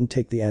guys didn't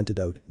take the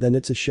antidote, then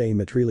it's a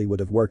shame, it really would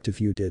have worked if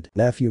you did.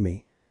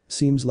 Nafumi.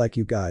 Seems like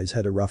you guys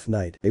had a rough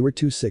night. They were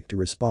too sick to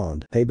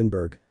respond.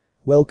 Habenberg.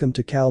 Welcome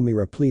to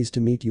Palmyra, pleased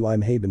to meet you.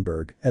 I'm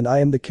Habenberg, and I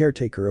am the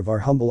caretaker of our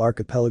humble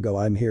archipelago.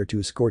 I'm here to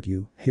escort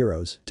you,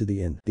 heroes, to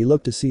the inn. He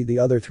looked to see the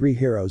other 3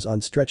 heroes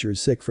on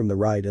stretchers sick from the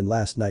ride and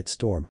last night's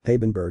storm.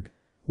 Habenberg.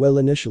 Well,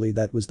 initially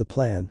that was the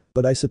plan,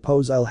 but I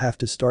suppose I'll have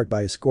to start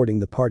by escorting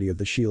the party of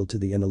the shield to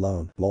the inn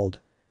alone. Mold.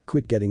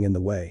 Quit getting in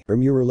the way.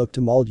 Rimuru looked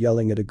to Mold,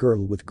 yelling at a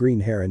girl with green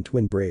hair and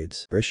twin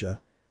braids. Risha.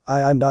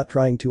 I'm not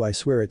trying to, I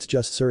swear, it's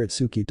just Sir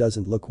Itsuki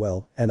doesn't look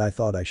well, and I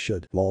thought I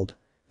should. Mold.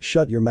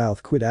 Shut your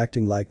mouth, quit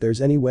acting like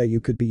there's any way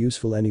you could be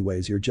useful,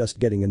 anyways you're just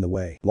getting in the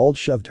way. Mold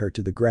shoved her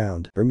to the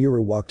ground.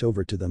 Rimuru walked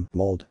over to them.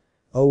 Mold.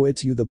 Oh,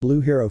 it's you, the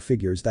blue hero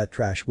figures that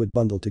trash would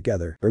bundle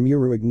together.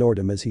 Rimuru ignored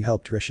him as he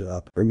helped Risha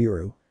up.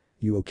 Rimuru.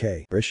 You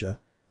okay, Risha?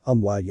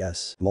 Why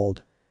yes.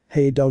 Mold.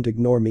 Hey, don't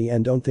ignore me,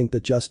 and don't think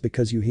that just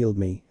because you healed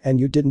me and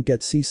you didn't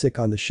get seasick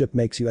on the ship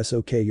makes you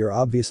okay. You're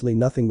obviously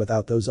nothing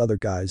without those other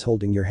guys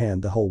holding your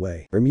hand the whole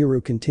way.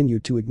 Rimuru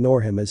continued to ignore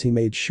him as he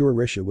made sure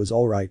Risha was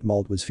alright.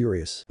 Mold was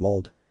furious.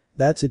 Mold.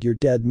 That's it, you're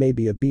dead,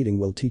 maybe a beating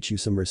will teach you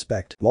some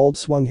respect. Mold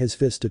swung his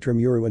fist at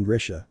Rimuru and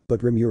Risha,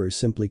 but Rimuru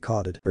simply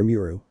caught it.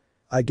 Rimuru.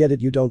 I get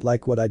it, you don't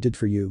like what I did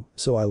for you,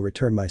 so I'll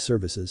return my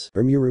services.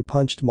 Rimuru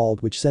punched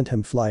Mold, which sent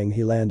him flying.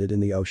 He landed in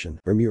the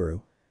ocean.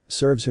 Rimuru.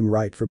 Serves him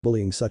right for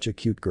bullying such a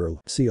cute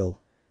girl. Seal.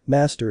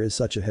 Master is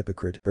such a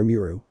hypocrite.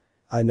 Rimuru.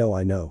 I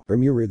know.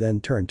 Rimuru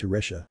then turned to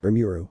Risha.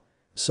 Rimuru.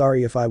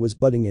 Sorry if I was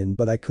butting in,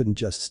 but I couldn't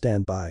just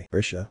stand by.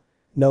 Risha.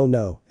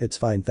 No, it's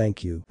fine,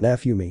 thank you.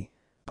 Nafumi.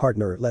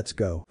 Partner, let's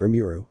go.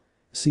 Rimuru.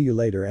 See you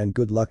later and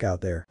good luck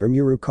out there.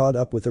 Rimuru caught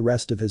up with the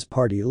rest of his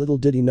party. Little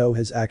did he know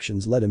his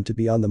actions led him to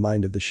be on the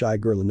mind of the shy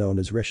girl known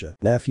as Risha.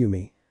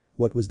 Nafumi.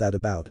 What was that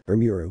about?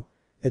 Rimuru.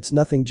 It's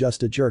nothing,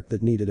 just a jerk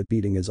that needed a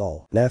beating is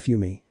all.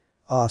 Nafumi.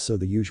 Ah, so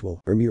the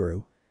usual.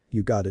 Rimuru.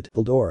 You got it.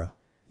 Eldora.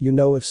 You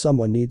know, if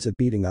someone needs a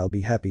beating I'll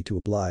be happy to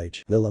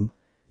oblige. Lilim.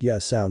 Yeah,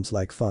 sounds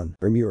like fun.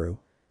 Rimuru.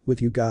 With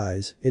you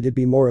guys, it'd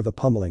be more of a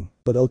pummeling,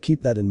 but I'll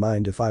keep that in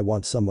mind if I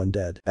want someone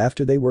dead.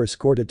 After they were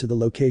escorted to the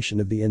location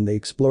of the inn, they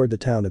explored the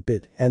town a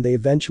bit, and they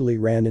eventually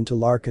ran into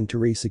Lark and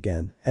Therese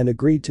again and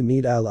agreed to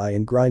meet ally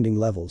in grinding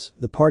levels.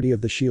 The party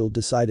of the shield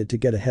decided to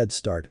get a head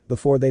start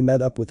before they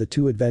met up with the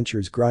 2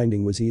 adventurers.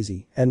 Grinding was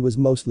easy and was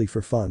mostly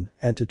for fun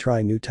and to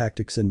try new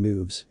tactics and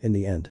moves. In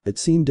the end, it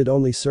seemed it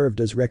only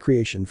served as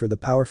recreation for the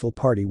powerful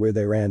party, where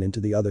they ran into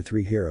the other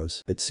 3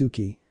 heroes.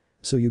 Itsuki.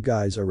 So you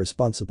guys are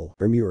responsible.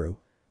 Rimuru.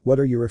 What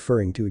are you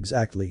referring to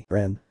exactly,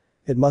 Ren?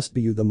 It must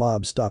be you, the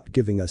mob stopped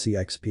giving us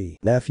EXP.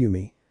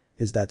 Nafumi.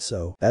 Is that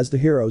so? As the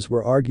heroes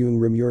were arguing,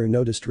 Rimuru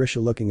noticed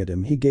Risha looking at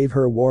him. He gave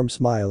her a warm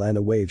smile and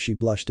a wave. She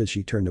blushed as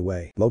she turned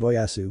away.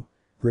 Motoyasu.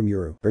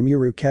 Rimuru.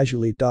 Rimuru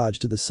casually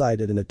dodged to the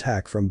side at an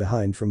attack from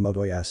behind from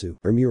Motoyasu.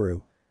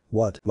 Rimuru.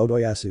 What?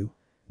 Motoyasu?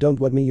 Don't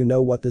what me, you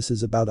know what this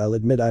is about. I'll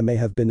admit I may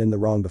have been in the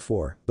wrong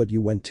before, but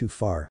you went too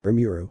far.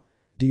 Rimuru.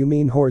 Do you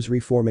mean Whore's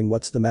reforming?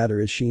 What's the matter?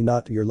 Is she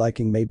not your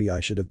liking? Maybe I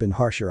should have been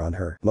harsher on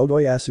her.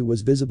 Motoyasu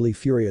was visibly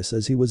furious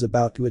as he was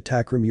about to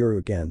attack Rimuru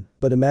again,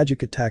 but a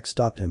magic attack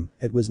stopped him.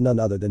 It was none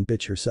other than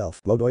Bitch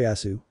herself.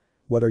 Motoyasu.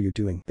 What are you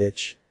doing,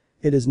 bitch?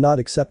 It is not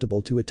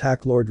acceptable to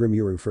attack Lord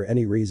Rimuru for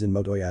any reason,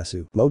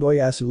 Motoyasu.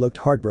 Motoyasu looked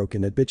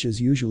heartbroken at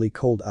Bitch's usually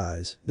cold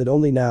eyes that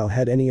only now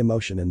had any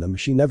emotion in them.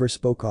 She never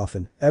spoke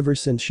often. Ever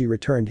since she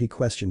returned he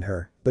questioned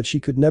her, but she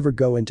could never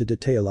go into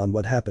detail on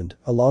what happened,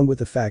 along with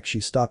the fact she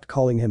stopped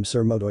calling him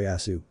Sir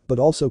Motoyasu, but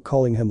also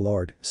calling him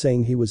Lord.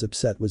 Saying he was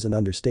upset was an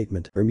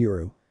understatement.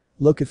 Rimuru.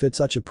 Look, if it's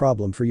such a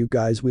problem for you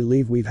guys, we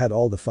leave. We've had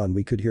all the fun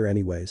we could here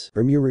anyways.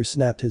 Rimuru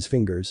snapped his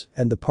fingers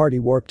and the party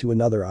warped to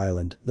another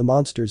island. The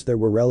monsters there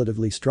were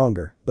relatively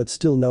stronger, but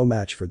still no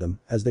match for them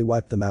as they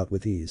wiped them out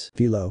with ease.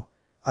 Philo.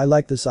 I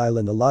like this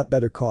island a lot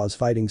better cause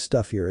fighting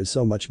stuff here is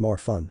so much more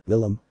fun.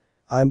 Willem.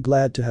 I'm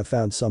glad to have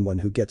found someone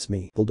who gets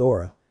me.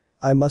 Eldora.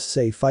 I must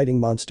say fighting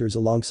monsters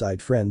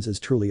alongside friends is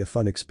truly a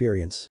fun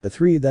experience. The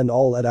three then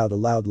all let out a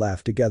loud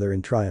laugh together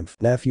in triumph.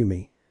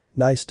 Nafumi.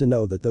 Nice to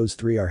know that those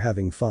three are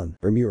having fun.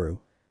 Rimuru.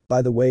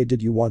 By the way,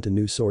 did you want a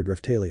new sword,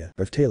 Raftalia?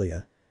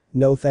 Raftalia.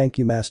 No thank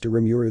you, Master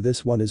Rimuru,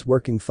 this one is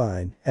working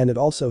fine and it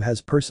also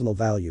has personal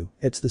value.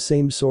 It's the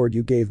same sword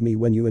you gave me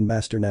when you and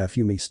Master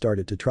Nafumi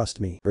started to trust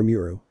me.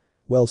 Rimuru.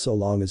 Well, so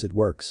long as it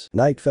works.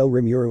 Night fell.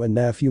 Rimuru and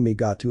Nafumi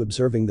got to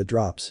observing the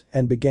drops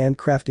and began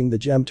crafting the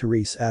gem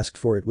Therese asked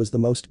for. It was the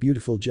most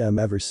beautiful gem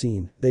ever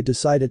seen. They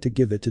decided to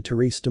give it to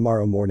Therese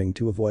tomorrow morning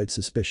to avoid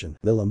suspicion.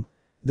 Willem.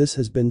 This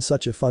has been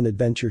such a fun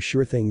adventure.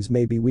 Sure, things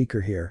may be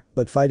weaker here,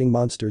 but fighting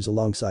monsters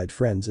alongside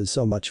friends is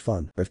so much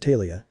fun.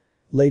 Raftalia.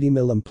 Lady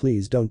Milam,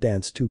 please don't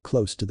dance too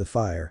close to the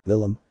fire.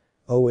 Willem.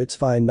 Oh, it's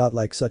fine, not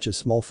like such a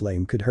small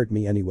flame could hurt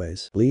me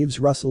anyways. Leaves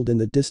rustled in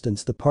the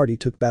distance. The party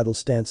took battle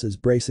stances,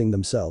 bracing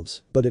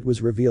themselves, but it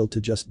was revealed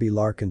to just be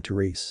Lark and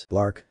Therese.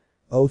 Lark.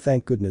 Oh,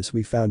 thank goodness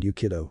we found you,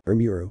 kiddo.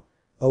 Rimuru.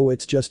 Oh,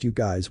 it's just you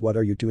guys, what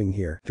are you doing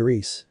here?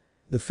 Therese.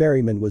 The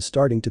ferryman was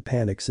starting to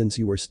panic since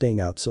you were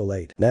staying out so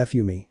late.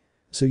 Nafumi.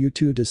 So you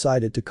two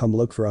decided to come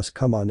look for us?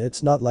 Come on,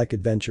 it's not like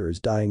adventurers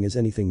dying is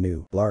anything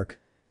new. Lark.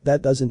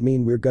 That doesn't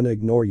mean we're gonna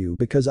ignore you,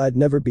 because I'd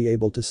never be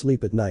able to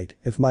sleep at night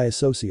if my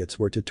associates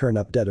were to turn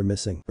up dead or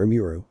missing.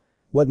 Rimuru.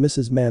 What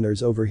Mrs.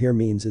 Manners over here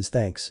means is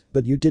thanks,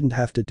 but you didn't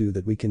have to do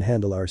that, we can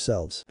handle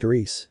ourselves.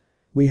 Therese.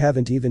 We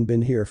haven't even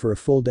been here for a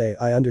full day.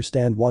 I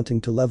understand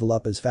wanting to level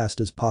up as fast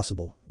as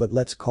possible, but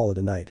let's call it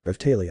a night.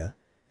 Raftalia.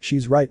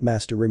 She's right,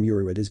 Master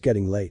Rimuru, it is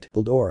getting late.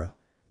 Eldora.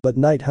 But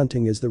night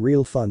hunting is the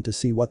real fun, to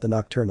see what the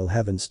nocturnal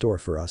have in store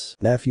for us.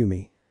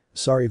 Nafumi.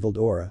 Sorry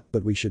Veldora,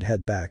 but we should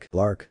head back.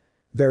 Lark.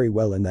 Very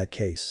well, in that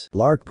case.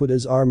 Lark put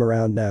his arm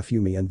around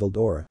Nafumi and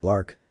Veldora.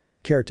 Lark.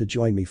 Care to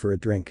join me for a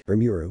drink?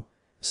 Rimuru.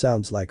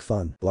 Sounds like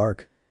fun.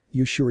 Lark.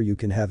 You sure you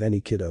can have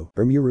any, kiddo?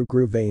 Rimuru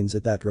grew veins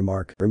at that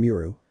remark.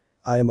 Rimuru.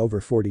 I am over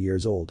 40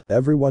 years old.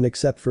 Everyone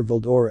except for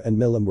Veldora and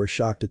Milam were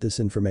shocked at this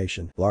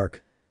information.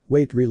 Lark.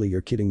 Wait, really, you're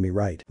kidding me,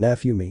 right?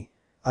 Nafumi.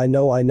 I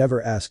know I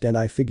never asked and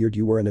I figured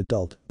you were an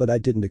adult, but I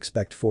didn't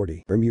expect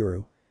 40.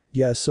 Rimuru.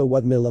 Yes, so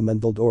what, Milam and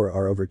Veldora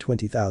are over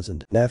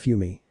 20,000.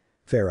 Nafumi.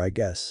 Fair, I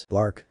guess.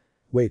 Lark.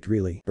 Wait,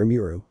 really?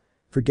 Rimuru.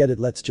 Forget it,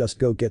 let's just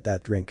go get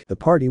that drink. The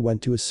party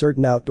went to a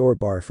certain outdoor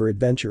bar for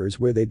adventurers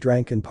where they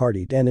drank and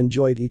partied and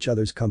enjoyed each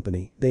other's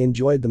company. They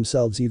enjoyed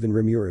themselves, even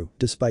Rimuru,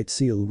 despite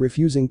Seal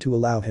refusing to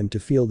allow him to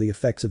feel the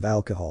effects of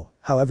alcohol.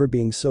 However,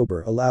 being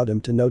sober allowed him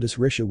to notice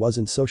Risha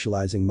wasn't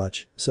socializing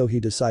much, so he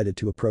decided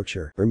to approach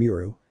her.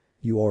 Rimuru.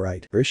 You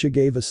alright? Risha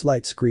gave a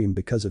slight scream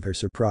because of her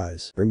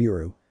surprise.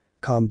 Rimuru.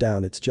 Calm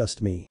down, it's just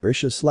me.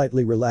 Risha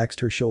slightly relaxed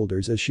her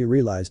shoulders as she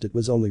realized it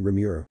was only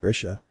Rimuru.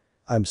 Risha.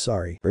 I'm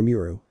sorry.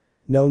 Rimuru.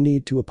 No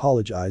need to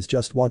apologize,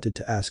 just wanted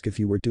to ask if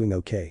you were doing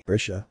okay.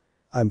 Risha.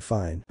 I'm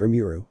fine.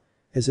 Rimuru.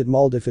 Is it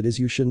mauled? If it is,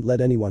 you shouldn't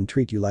let anyone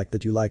treat you like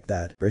that. You like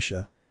that?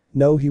 Risha.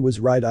 No, he was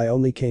right, I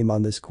only came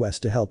on this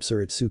quest to help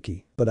Sir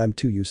Itsuki, but I'm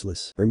too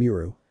useless.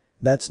 Rimuru.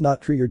 That's not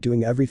true, you're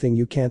doing everything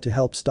you can to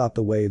help stop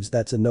the waves,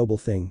 that's a noble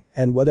thing,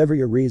 and whatever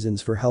your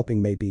reasons for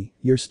helping may be,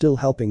 you're still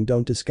helping.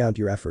 Don't discount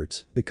your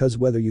efforts, because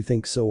whether you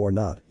think so or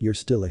not, you're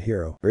still a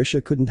hero.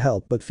 Risha couldn't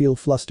help but feel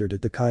flustered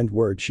at the kind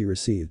words she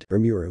received.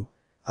 Rimuru.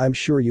 I'm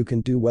sure you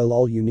can do well,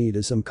 all you need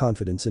is some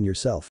confidence in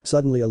yourself.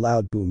 Suddenly a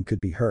loud boom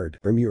could be heard.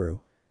 Rimuru.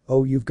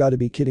 Oh, you've gotta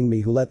be kidding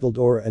me. Who let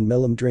Veldora and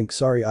Milam drink?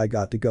 Sorry, I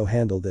got to go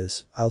handle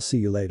this, I'll see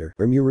you later.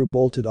 Rimuru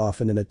bolted off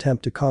in an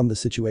attempt to calm the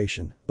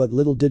situation, but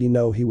little did he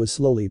know he was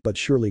slowly but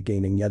surely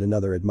gaining yet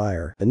another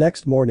admirer. The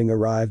next morning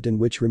arrived, in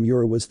which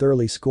Rimuru was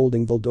thoroughly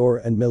scolding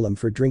Veldora and Milam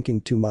for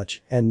drinking too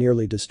much and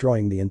nearly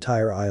destroying the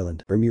entire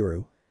island.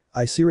 Rimuru.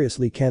 I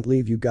seriously can't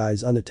leave you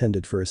guys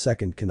unattended for a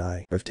second, can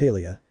I?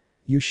 Raftalia.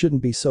 You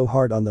shouldn't be so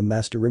hard on them,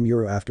 Master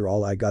Rimuru, after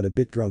all I got a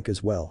bit drunk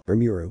as well.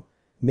 Rimuru.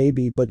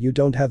 Maybe, but you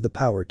don't have the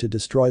power to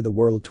destroy the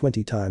world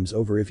 20 times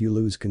over if you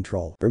lose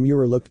control.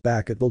 Rimuru looked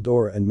back at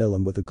Veldora and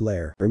Milam with a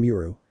glare.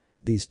 Rimuru.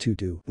 These two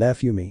do.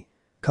 Nafumi.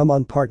 Come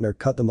on partner,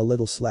 cut them a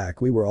little slack,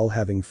 we were all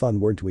having fun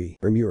weren't we?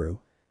 Rimuru.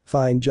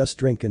 Fine, just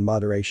drink in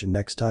moderation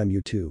next time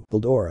you two.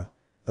 Eldora.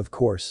 Of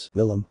course,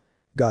 Willem.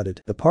 Got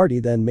it. The party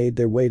then made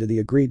their way to the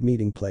agreed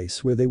meeting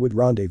place where they would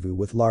rendezvous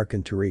with Lark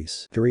and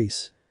Therese.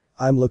 Therese.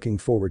 I'm looking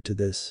forward to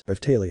this.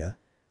 Raftalia.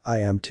 I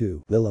am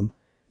too. Willem.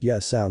 Yeah,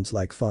 sounds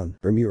like fun.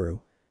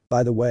 Rimuru.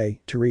 By the way,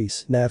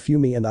 Therese,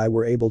 Naofumi and I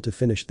were able to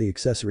finish the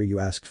accessory you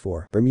asked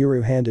for.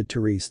 Rimuru handed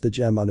Therese the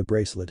gem on a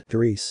bracelet.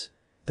 Therese.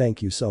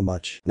 Thank you so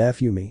much.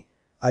 Naofumi.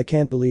 I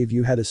can't believe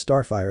you had a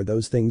starfire,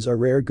 those things are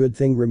rare. Good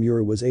thing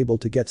Rimuru was able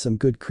to get some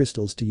good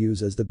crystals to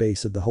use as the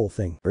base of the whole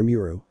thing.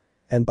 Rimuru.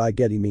 And by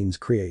get he means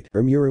create.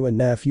 Rimuru and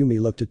Naofumi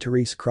looked at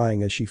Therese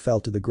crying as she fell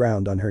to the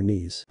ground on her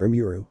knees.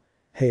 Rimuru.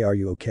 Hey, are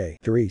you okay?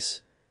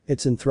 Therese.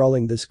 It's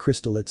enthralling, this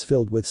crystal, it's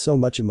filled with so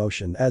much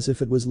emotion as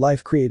if it was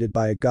life created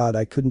by a god.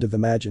 I couldn't have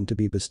imagined to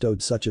be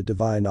bestowed such a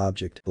divine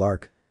object.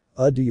 Lark.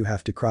 Do you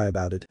have to cry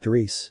about it?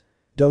 Therese.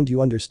 Don't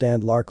you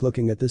understand, Lark,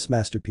 looking at this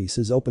masterpiece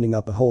is opening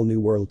up a whole new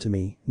world to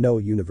me, no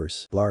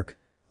universe. Lark.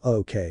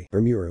 Okay.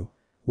 Rimuru.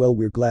 Well,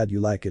 we're glad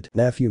you like it.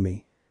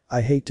 Naofumi.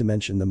 I hate to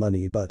mention the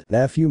money but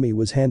Naofumi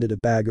was handed a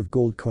bag of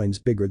gold coins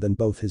bigger than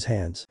both his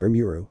hands.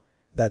 Rimuru.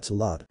 That's a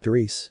lot.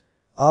 Therese.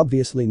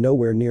 Obviously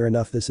nowhere near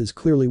enough, this is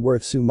clearly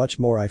worth so much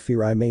more, I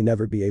fear I may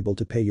never be able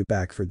to pay you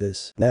back for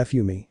this.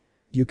 Naofumi.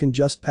 You can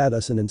just pay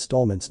us in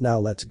installments, now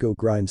let's go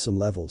grind some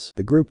levels.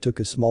 The group took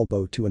a small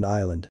boat to an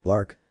island.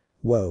 Lark.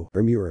 Whoa.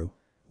 Rimuru.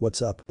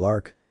 What's up,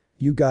 Lark?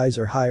 You guys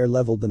are higher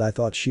leveled than I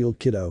thought. Shield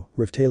Kiddo,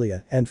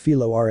 Raftalia, and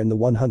Philo are in the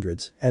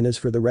 100s, and as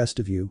for the rest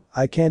of you,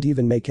 I can't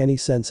even make any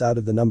sense out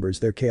of the numbers,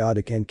 they're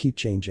chaotic and keep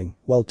changing,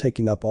 while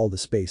taking up all the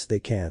space they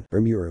can.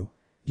 Rimuru.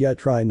 Yeah,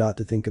 try not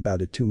to think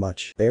about it too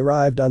much. They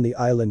arrived on the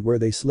island where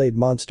they slayed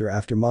monster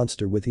after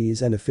monster with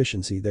ease and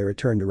efficiency. They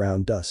returned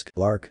around dusk.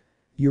 Lark.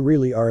 You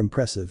really are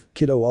impressive,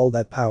 kiddo, all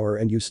that power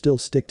and you still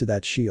stick to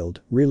that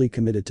shield, really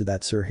committed to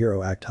that Sir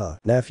Hero act, huh?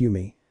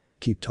 Naofumi.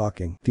 Keep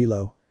talking.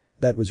 Philo.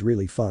 That was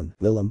really fun.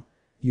 Willem.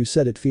 You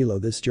said it, Philo,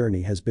 this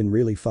journey has been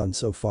really fun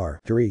so far.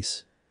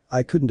 Therese.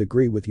 I couldn't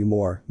agree with you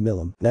more,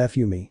 Willem.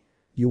 Naofumi.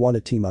 You want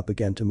to team up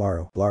again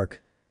tomorrow?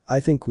 Lark. I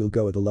think we'll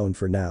go it alone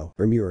for now.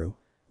 Rimuru.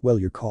 Well,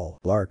 your call.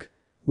 Lark.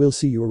 We'll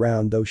see you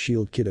around though,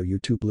 Shield Kiddo, you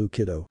too, Blue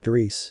Kiddo.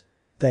 Therese.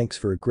 Thanks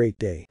for a great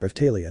day.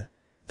 Raftalia.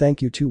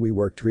 Thank you too, we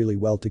worked really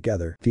well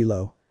together.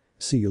 Philo.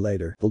 See you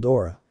later.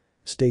 Eldora.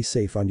 Stay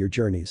safe on your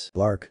journeys.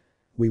 Lark.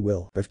 We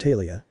will.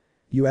 Raftalia.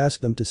 You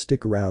asked them to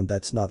stick around,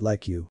 that's not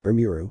like you.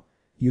 Rimuru.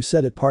 You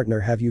said it,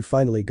 partner, have you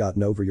finally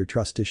gotten over your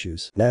trust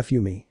issues?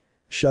 Naofumi.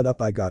 Shut up,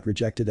 I got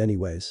rejected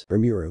anyways.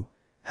 Rimuru.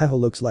 Haha,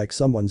 looks like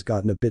someone's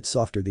gotten a bit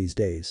softer these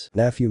days.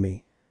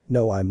 Naofumi.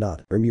 No, I'm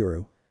not.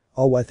 Rimuru.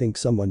 Oh, I think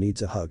someone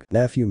needs a hug.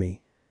 Naofumi.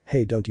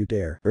 Hey, don't you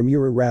dare.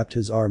 Rimuru wrapped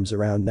his arms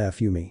around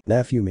Naofumi.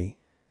 Naofumi.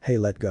 Hey,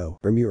 let go.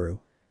 Rimuru.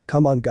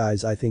 Come on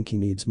guys, I think he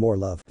needs more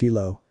love.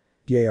 Philo.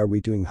 Yeah, are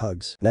we doing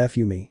hugs?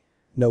 Naofumi.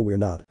 No, we're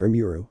not.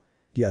 Rimuru.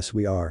 Yes,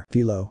 we are.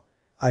 Philo.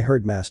 I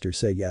heard Master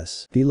say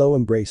yes. Philo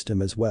embraced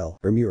him as well.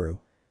 Rimuru.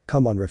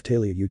 Come on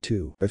Raftalia, you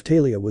too.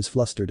 Raftalia was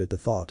flustered at the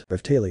thought.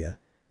 Raftalia.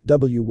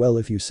 Well,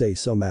 if you say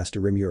so, Master.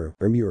 Rimuru.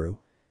 Rimuru.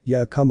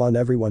 Yeah, come on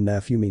everyone,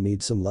 Naofumi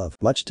needs some love.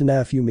 Much to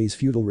Naofumi's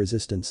futile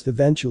resistance,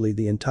 eventually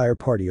the entire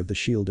party of the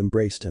shield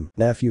embraced him.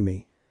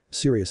 Naofumi.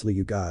 Seriously,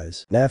 you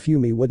guys.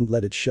 Naofumi wouldn't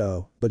let it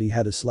show, but he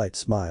had a slight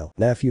smile.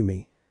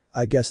 Naofumi.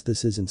 I guess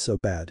this isn't so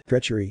bad.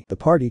 Treachery. The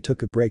party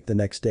took a break the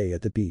next day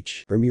at the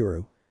beach.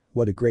 Rimuru.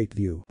 What a great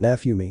view.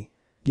 Naofumi.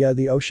 Yeah,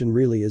 the ocean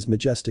really is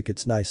majestic,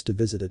 it's nice to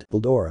visit it.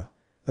 Eldora.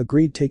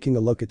 Agreed, taking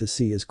a look at the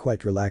sea is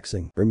quite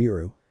relaxing.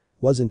 Rimuru.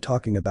 Wasn't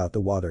talking about the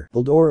water.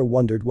 Eldora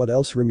wondered what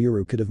else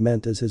Rimuru could have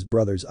meant as his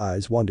brother's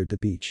eyes wandered the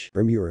beach.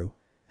 Rimuru.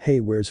 Hey,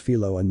 where's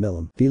Philo and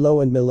Milim?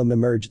 Philo and Milim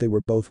emerged, they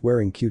were both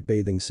wearing cute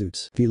bathing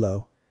suits.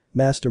 Philo.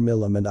 Master,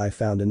 Milim and I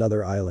found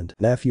another island.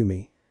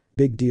 Naofumi.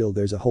 Big deal,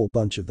 there's a whole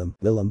bunch of them.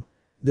 Milim.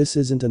 This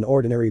isn't an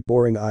ordinary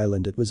boring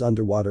island, it was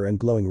underwater and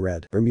glowing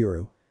red.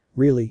 Rimuru.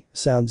 Really?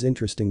 Sounds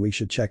interesting, we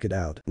should check it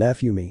out.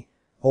 Naofumi.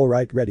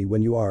 Alright, ready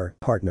when you are,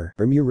 partner.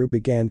 Rimuru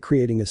began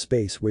creating a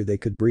space where they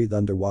could breathe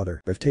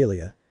underwater.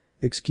 Raftalia.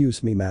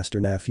 Excuse me, Master.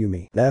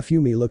 Naofumi.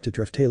 Naofumi looked at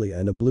Raftalia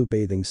in a blue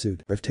bathing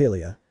suit.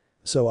 Raftalia.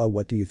 So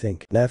what do you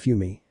think?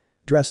 Naofumi.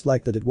 Dressed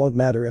like that, it won't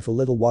matter if a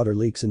little water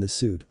leaks in the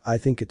suit, I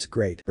think it's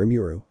great.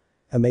 Rimuru.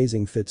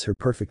 Amazing, fits her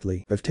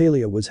perfectly.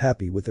 Raftalia was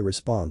happy with the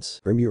response.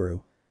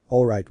 Rimuru.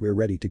 Alright, we're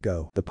ready to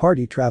go. The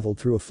party traveled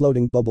through a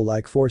floating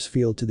bubble-like force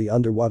field to the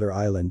underwater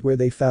island where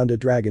they found a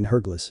dragon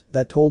Hercules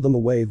that told them a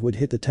wave would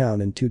hit the town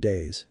in 2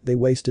 days. They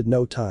wasted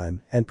no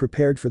time and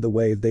prepared for the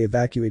wave. They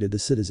evacuated the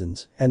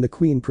citizens and the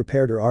queen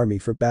prepared her army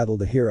for battle.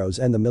 The heroes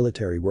and the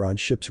military were on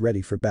ships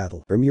ready for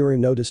battle. Rimuru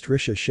noticed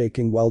Risha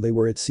shaking while they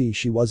were at sea.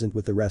 She wasn't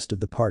with the rest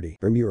of the party.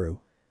 Rimuru.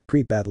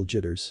 Pre-battle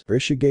jitters.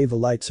 Risha gave a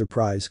light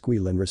surprise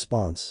squeal in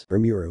response.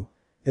 Rimuru.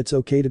 It's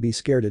okay to be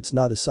scared, it's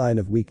not a sign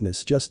of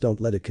weakness, just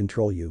don't let it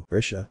control you.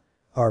 Risha.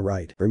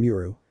 Alright.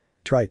 Rimuru.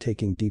 Try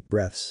taking deep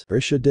breaths.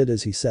 Risha did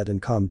as he said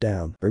and calmed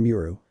down.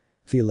 Rimuru.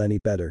 Feel any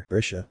better?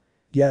 Risha.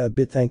 Yeah, a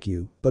bit, thank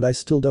you, but I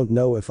still don't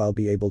know if I'll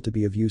be able to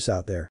be of use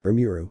out there.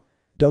 Rimuru.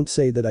 Don't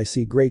say that I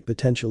see great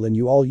potential in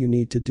you. All you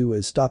need to do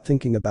is stop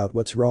thinking about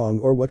what's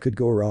wrong or what could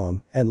go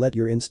wrong and let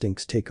your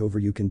instincts take over.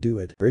 You can do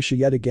it. Risha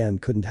yet again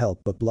couldn't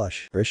help but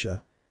blush.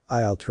 Risha.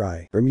 I'll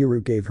try.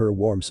 Rimuru gave her a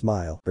warm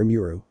smile.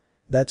 Rimuru.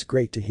 That's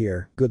great to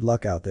hear, good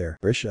luck out there.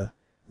 Risha.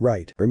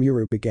 Right.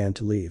 Rimuru began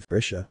to leave.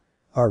 Risha.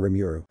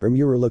 Rimuru.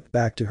 Rimuru looked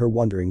back to her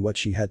wondering what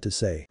she had to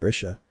say.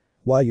 Risha.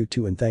 Why you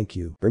too and thank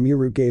you.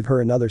 Rimuru gave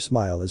her another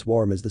smile as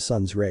warm as the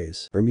sun's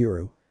rays.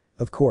 Rimuru.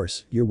 Of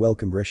course, you're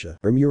welcome Risha.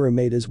 Rimuru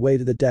made his way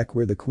to the deck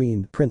where the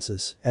queen,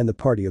 princess, and the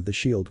party of the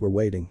shield were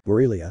waiting.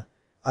 Aurelia.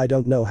 I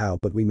don't know how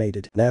but we made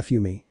it.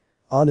 Nafumi.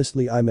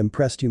 Honestly I'm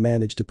impressed you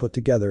managed to put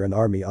together an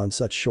army on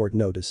such short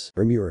notice.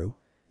 Rimuru.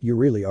 You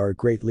really are a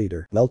great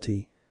leader.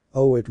 Melty.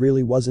 Oh it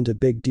really wasn't a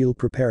big deal.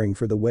 Preparing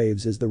for the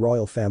waves is the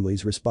royal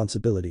family's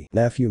responsibility.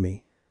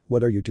 Nafumi.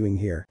 What are you doing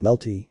here?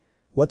 Melty.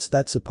 What's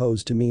that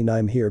supposed to mean?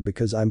 I'm here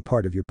because I'm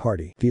part of your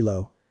party.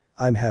 Philo.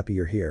 I'm happy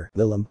you're here.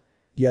 Lilim.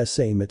 Yeah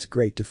same, it's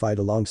great to fight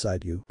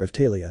alongside you.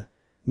 Raftalia.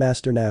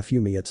 Master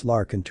Nafumi, it's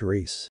Lark and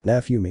Therese.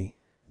 Nafumi.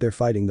 They're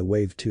fighting the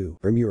wave too.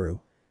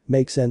 Rimuru.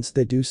 Makes sense,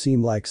 they do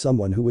seem like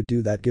someone who would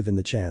do that given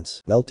the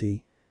chance.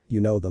 Melty.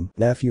 You know them.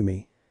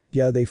 Nafumi.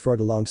 Yeah they fought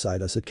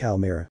alongside us at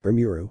Kalmyra.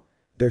 Rimuru.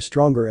 They're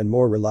stronger and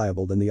more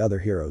reliable than the other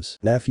heroes.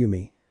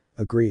 Nafumi.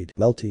 Agreed.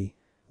 Melty.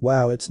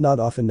 Wow, it's not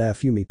often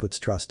Nafumi puts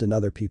trust in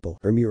other people.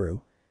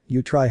 Rimuru.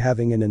 You try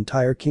having an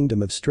entire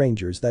kingdom of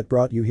strangers that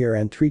brought you here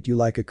and treat you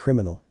like a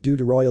criminal due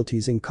to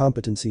royalty's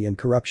incompetency and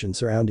corruption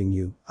surrounding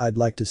you. I'd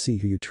like to see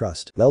who you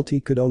trust.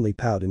 Melty could only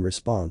pout in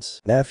response.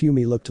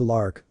 Nafumi looked to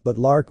Lark, but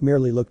Lark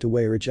merely looked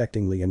away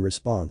rejectingly in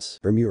response.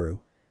 Rimuru.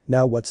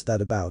 Now what's that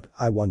about,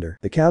 I wonder.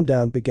 The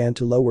countdown began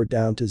to lower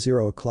down to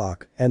 0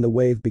 o'clock and the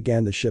wave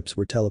began. The ships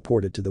were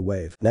teleported to the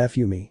wave.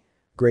 Nafumi.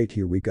 Great,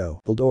 here we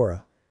go.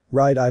 Eldora.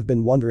 Right, I've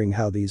been wondering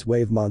how these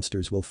wave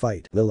monsters will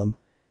fight. Lilim.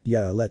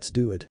 Yeah let's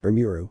do it.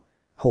 Rimuru.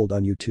 Hold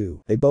on you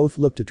two. They both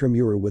looked at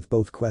Rimuru with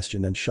both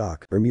question and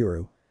shock.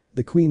 Rimuru.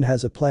 The queen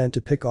has a plan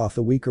to pick off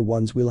the weaker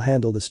ones, we'll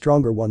handle the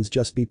stronger ones,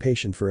 just be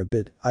patient for a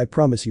bit, I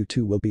promise you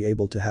two will be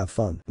able to have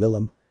fun.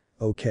 Lilim.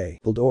 Okay.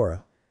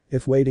 Eldora.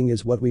 If waiting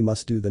is what we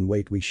must do then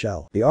wait we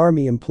shall. The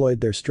army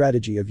employed their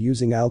strategy of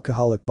using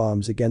alcoholic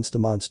bombs against the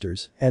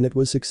monsters and it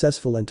was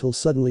successful until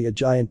suddenly a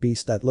giant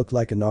beast that looked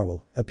like a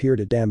narwhal appeared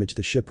to damage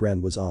the ship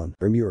Ren was on.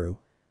 Rimuru.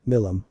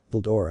 Milim.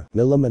 Eldora.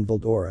 Milim and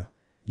Eldora.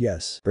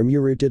 Yes.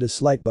 Rimuru did a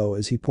slight bow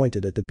as he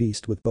pointed at the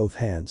beast with both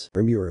hands.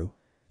 Rimuru.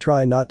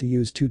 Try not to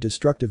use too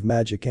destructive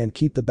magic and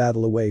keep the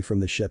battle away from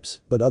the ships,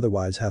 but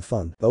otherwise have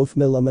fun. Both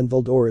Milim and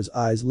Voldora's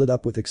eyes lit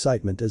up with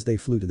excitement as they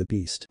flew to the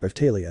beast.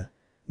 Raftalia.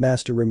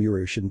 Master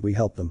Rimuru, shouldn't we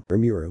help them?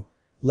 Rimuru.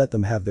 Let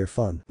them have their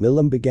fun.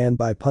 Milim began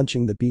by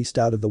punching the beast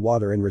out of the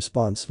water. In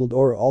response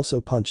Voldora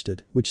also punched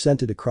it, which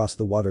sent it across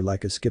the water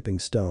like a skipping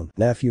stone.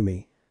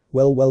 Nafumi.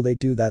 Well they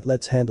do that,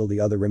 let's handle the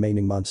other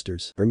remaining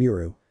monsters.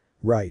 Rimuru.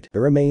 Right. The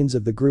remains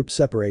of the group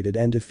separated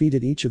and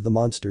defeated each of the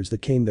monsters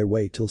that came their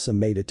way till some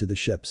made it to the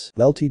ships.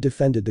 Melty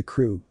defended the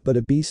crew, but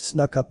a beast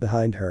snuck up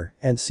behind her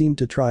and seemed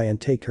to try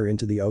and take her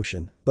into the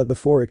ocean, but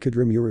before it could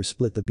Rimuru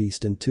split the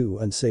beast in two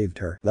and saved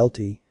her.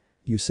 Melty.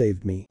 You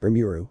saved me.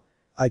 Rimuru.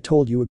 I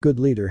told you a good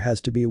leader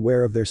has to be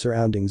aware of their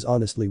surroundings.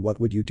 Honestly,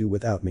 what would you do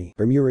without me?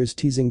 Rimuru's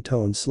teasing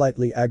tone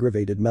slightly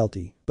aggravated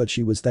Melty, but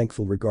she was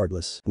thankful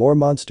regardless. More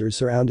monsters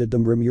surrounded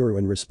them. Rimuru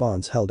in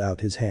response held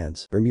out his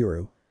hands.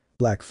 Rimuru.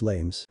 Black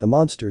flames. The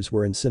monsters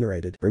were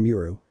incinerated.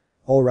 Rimuru.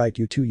 Alright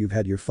you two, you've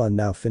had your fun,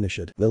 now finish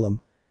it.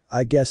 Lilim.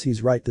 I guess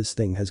he's right, this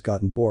thing has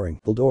gotten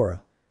boring. Eldora.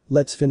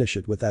 Let's finish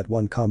it with that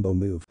one combo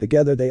move.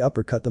 Together they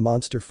uppercut the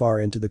monster far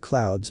into the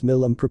clouds.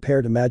 Milim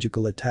prepared a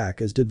magical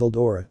attack as did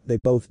Voldora, they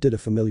both did a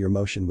familiar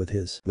motion with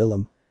his.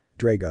 Milim.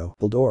 Drago.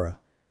 Voldora.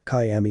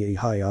 Kayami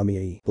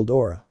Hayami.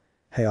 Voldora.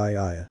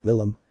 Hayaya.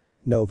 Milim.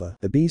 Nova.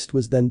 The beast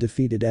was then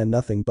defeated and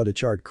nothing but a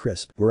charred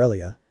crisp.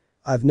 Aurelia.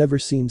 I've never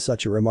seen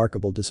such a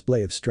remarkable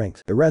display of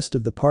strength. The rest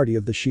of the party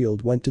of the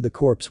shield went to the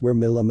corpse where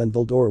Milim and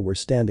Voldora were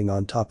standing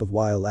on top of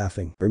while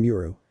laughing.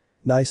 Rimuru.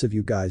 Nice of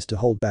you guys to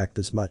hold back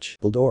this much.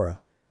 Voldora.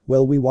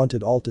 Well, we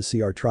wanted all to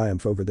see our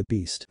triumph over the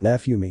beast.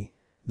 Nafumi.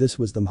 This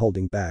was them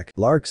holding back.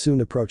 Lark soon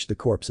approached the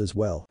corpse as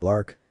well.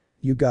 Lark.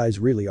 You guys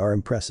really are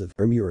impressive.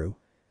 Rimuru.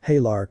 Hey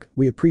Lark,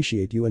 we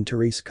appreciate you and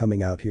Therese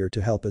coming out here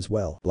to help as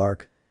well.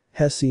 Lark.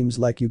 Hess, seems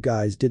like you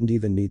guys didn't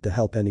even need the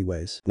help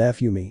anyways.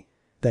 Nafumi.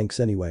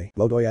 Thanks anyway.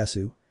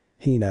 Motoyasu.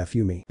 He.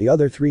 Nafumi. The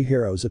other three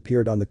heroes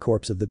appeared on the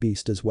corpse of the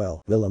beast as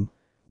well. Milim.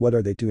 What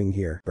are they doing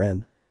here?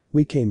 Ren.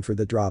 We came for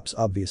the drops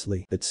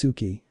obviously.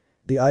 Itsuki.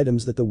 The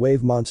items that the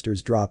wave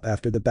monsters drop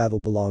after the battle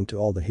belong to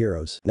all the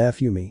heroes.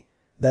 Nafumi.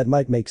 That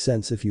might make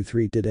sense if you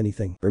three did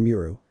anything.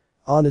 Rimuru.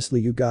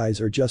 Honestly, you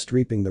guys are just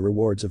reaping the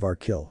rewards of our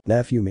kill.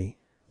 Nafumi.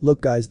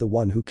 Look guys, the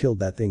one who killed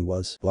that thing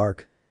was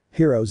Lark.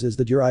 Heroes, is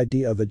that your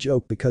idea of a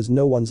joke? Because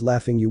no one's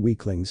laughing, you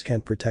weaklings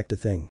can't protect a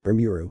thing.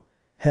 Rimuru.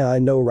 Heh, I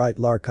know right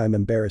Lark, I'm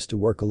embarrassed to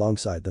work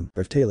alongside them.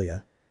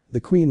 Raftalia. The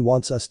queen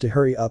wants us to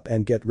hurry up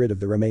and get rid of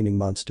the remaining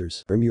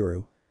monsters.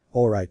 Rimuru.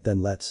 Alright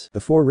then let's.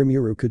 Before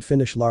Rimuru could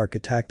finish, Lark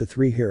attacked the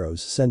three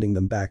heroes, sending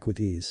them back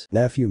with ease.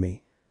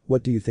 Nafumi.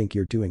 What do you think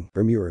you're doing?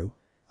 Rimuru.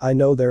 I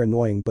know they're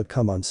annoying but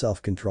come on,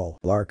 self-control.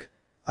 Lark.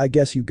 I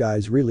guess you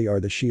guys really are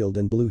the shield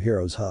and blue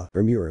heroes, huh?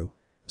 Rimuru.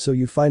 So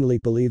you finally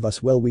believe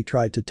us? Well, we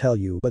tried to tell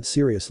you, but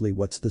seriously,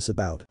 what's this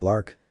about?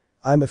 Lark.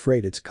 I'm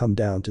afraid it's come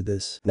down to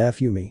this.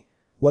 Naofumi.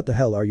 What the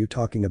hell are you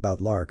talking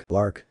about, Lark?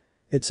 Lark.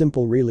 It's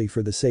simple really,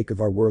 for the sake of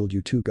our world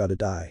you two gotta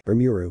die.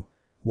 Rimuru.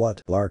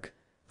 What? Lark.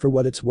 For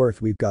what it's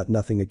worth, we've got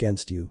nothing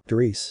against you.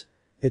 Therese.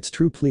 It's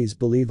true, please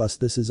believe us,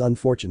 this is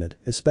unfortunate,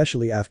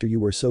 especially after you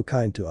were so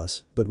kind to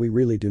us, but we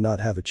really do not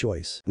have a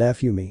choice.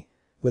 Naofumi.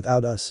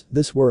 Without us,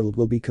 this world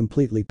will be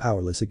completely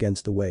powerless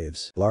against the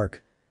waves.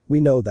 Lark. We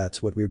know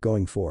that's what we're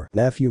going for.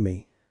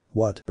 Naofumi.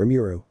 What?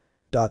 Rimuru.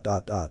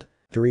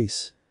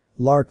 Therese.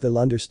 Lark, they'll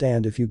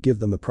understand if you give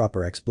them a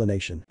proper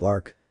explanation.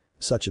 Lark.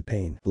 Such a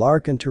pain.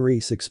 Lark and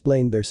Therese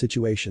explained their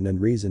situation and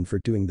reason for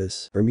doing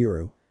this.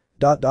 Rimuru.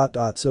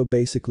 So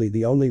basically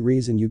the only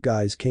reason you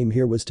guys came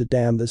here was to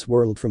damn this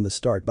world from the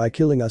start by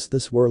killing us,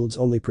 this world's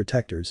only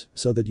protectors,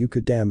 so that you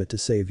could damn it to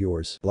save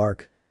yours.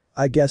 Lark.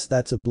 I guess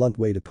that's a blunt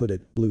way to put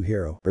it, blue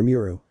hero.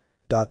 Rimuru.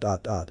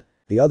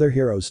 The other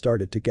heroes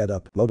started to get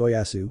up.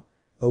 Motoyasu.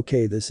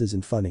 Okay, this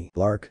isn't funny.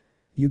 Lark.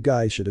 You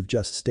guys should have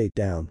just stayed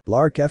down.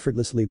 Lark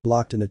effortlessly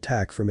blocked an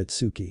attack from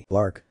Itsuki.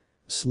 Lark.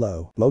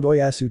 Slow.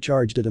 Motoyasu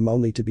charged at him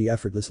only to be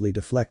effortlessly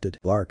deflected.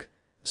 Lark.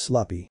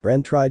 Sloppy.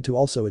 Ren tried to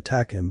also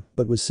attack him,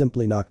 but was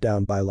simply knocked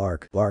down by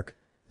Lark. Lark.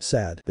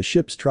 Sad. The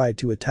ships tried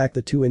to attack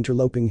the two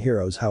interloping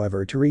heroes,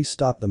 however Therese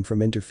stopped them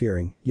from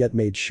interfering, yet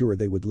made sure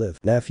they would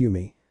live.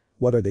 Naofumi.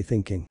 What are they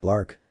thinking?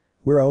 Lark.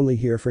 We're only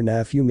here for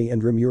Naofumi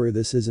and Rimuru,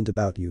 this isn't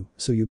about you,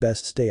 so you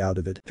best stay out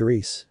of it.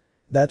 Therese.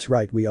 That's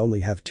right, we only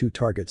have two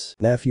targets.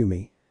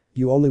 Naofumi.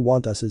 You only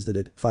want us, is that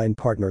it? Fine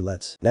partner,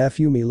 let's.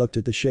 Naofumi looked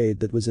at the shade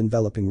that was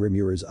enveloping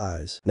Rimuru's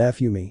eyes.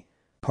 Naofumi.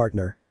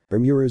 Partner.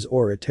 Rimuru's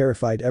aura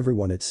terrified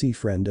everyone at sea,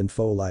 friend and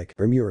foe alike.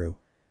 Rimuru.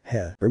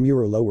 Heh.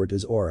 Rimuru lowered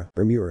his aura.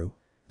 Rimuru.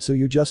 So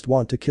you just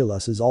want to kill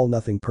us, is all,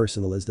 nothing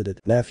personal, is that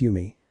it?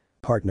 Naofumi.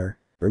 Partner.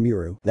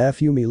 Rimuru.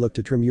 Naofumi looked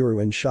at Rimuru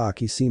in shock,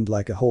 he seemed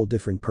like a whole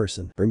different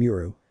person.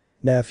 Rimuru.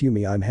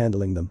 Naofumi, I'm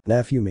handling them.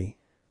 Naofumi.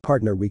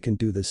 Partner, we can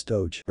do this,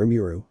 Doge.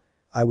 Rimuru.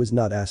 I was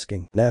not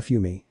asking.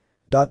 Naofumi.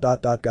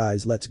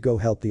 Guys, let's go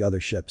help the other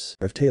ships.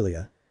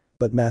 Raftalia.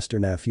 But Master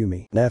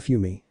Naofumi.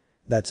 Naofumi.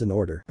 That's an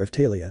order.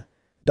 Raftalia.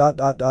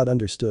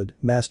 Understood,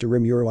 Master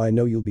Rimuru, I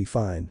know you'll be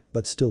fine,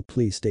 but still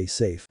please stay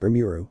safe.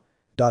 Rimuru.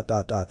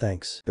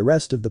 Thanks. The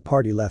rest of the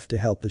party left to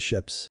help the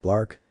ships.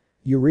 Lark.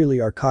 You really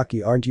are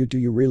cocky, aren't you? Do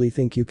you really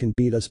think you can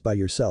beat us by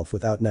yourself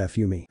without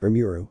Naofumi?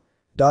 Rimuru.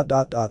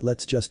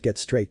 Let's just get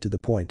straight to the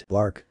point.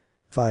 Lark.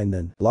 Fine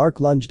then. Lark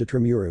lunged at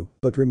Rimuru,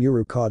 but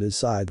Rimuru caught his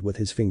side with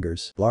his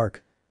fingers.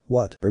 Lark.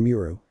 What?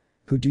 Rimuru.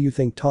 Who do you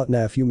think taught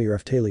Naofumi,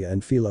 Raftalia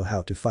and Philo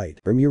how to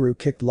fight? Rimuru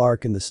kicked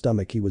Lark in the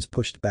stomach, he was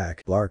pushed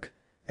back. Lark.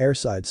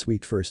 Airside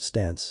sweet first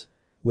stance.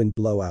 Wind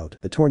blowout.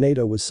 The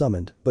tornado was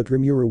summoned, but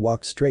Rimuru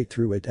walked straight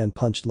through it and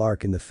punched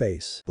Lark in the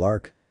face.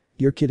 Lark.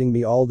 You're kidding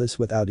me, all this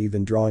without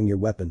even drawing your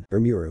weapon.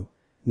 Rimuru.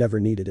 Never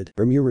needed it.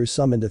 Rimuru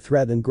summoned a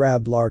threat and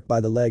grabbed Lark by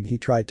the leg, he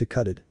tried to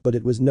cut it, but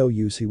it was no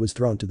use, he was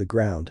thrown to the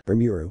ground.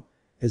 Rimuru.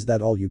 Is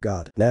that all you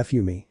got?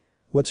 Naofumi.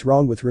 What's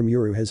wrong with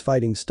Rimuru? His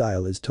fighting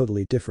style is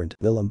totally different.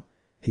 Nilam.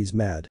 He's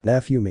mad.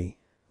 Naofumi.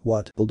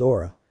 What?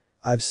 Eldora.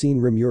 I've seen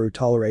Rimuru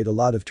tolerate a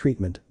lot of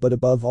treatment, but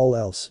above all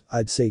else,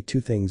 I'd say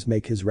two things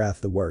make his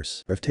wrath the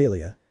worse.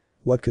 Raftalia.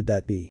 What could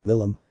that be?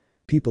 Nilam.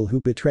 People who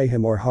betray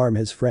him or harm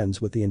his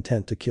friends with the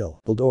intent to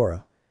kill.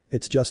 Eldora.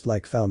 It's just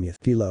like Falmuth.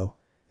 Philo.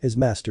 Is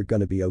Master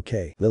gonna be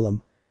okay?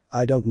 Nilam.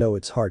 I don't know,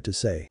 it's hard to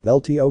say.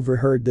 Melty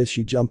overheard this,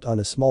 she jumped on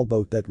a small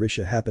boat that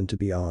Risha happened to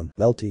be on.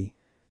 Melty.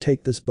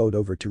 Take this boat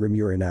over to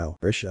Rimuru now.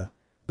 Risha.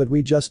 But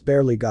we just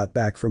barely got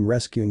back from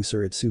rescuing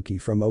Sir Itsuki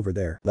from over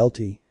there.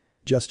 Melty.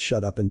 Just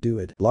shut up and do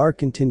it. Lark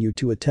continued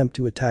to attempt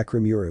to attack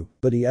Rimuru,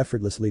 but he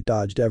effortlessly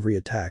dodged every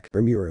attack.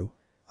 Rimuru.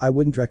 I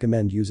wouldn't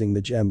recommend using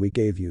the gem we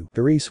gave you.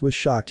 Therese was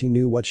shocked, he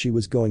knew what she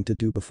was going to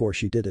do before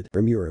she did it.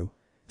 Rimuru.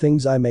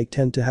 Things I make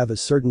tend to have a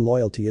certain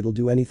loyalty, it'll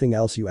do anything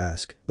else you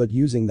ask, but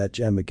using that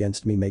gem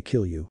against me may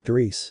kill you.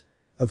 Therese.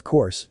 Of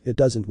course, it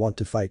doesn't want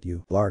to fight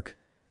you. Lark.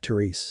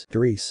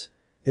 Therese.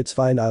 It's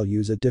fine, I'll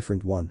use a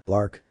different one.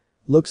 Lark.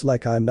 Looks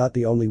like I'm not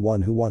the only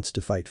one who wants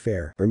to fight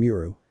fair.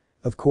 Rimuru.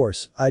 Of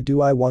course, I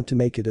want to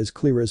make it as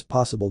clear as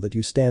possible that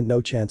you stand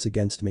no chance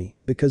against me,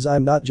 because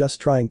I'm not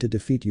just trying to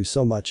defeat you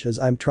so much as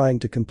I'm trying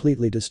to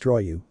completely destroy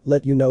you,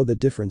 let you know the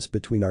difference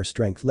between our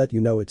strength, let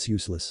you know it's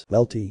useless.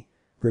 Melty.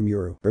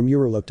 Rimuru.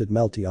 Rimuru looked at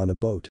Melty on a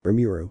boat.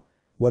 Rimuru.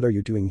 What are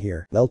you doing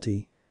here?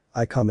 Melty.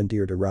 I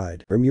commandeered a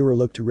ride. Rimuru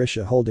looked to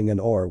Risha holding an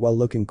oar while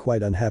looking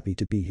quite unhappy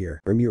to be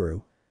here.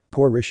 Rimuru.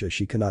 Poor Risha,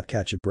 she cannot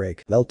catch a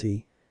break.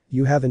 Melty.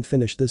 You haven't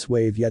finished this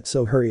wave yet,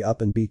 so hurry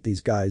up and beat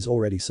these guys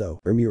already. So.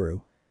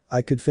 Rimuru.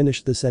 I could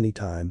finish this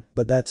anytime,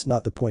 but that's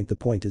not the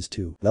point is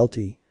to.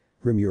 Melty.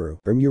 Rimuru.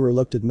 Rimuru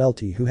looked at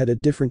Melty, who had a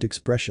different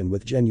expression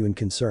with genuine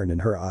concern in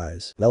her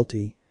eyes.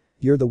 Melty.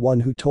 You're the one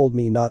who told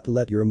me not to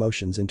let your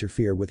emotions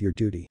interfere with your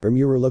duty.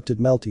 Rimuru looked at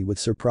Melty with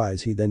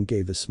surprise, he then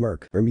gave a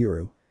smirk.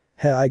 Rimuru.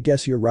 Heh, I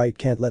guess you're right,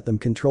 can't let them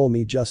control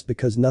me just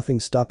because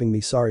nothing's stopping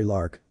me, sorry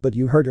Lark, but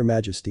you heard Her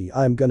Majesty,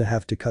 I'm gonna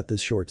have to cut this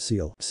short.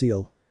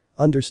 Seal.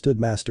 Understood,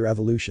 Master.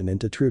 Evolution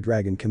into True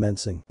Dragon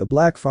commencing. The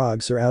black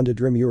fog surrounded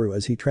Rimuru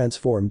as he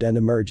transformed and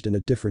emerged in a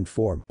different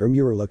form.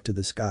 Rimuru looked to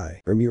the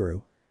sky.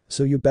 Rimuru.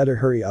 So you better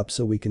hurry up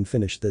so we can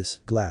finish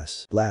this.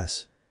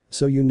 Glass.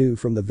 So you knew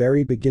from the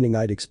very beginning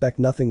I'd expect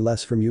nothing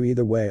less from you.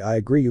 Either way, I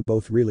agree, you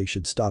both really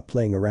should stop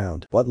playing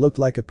around. What looked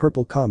like a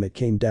purple comet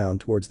came down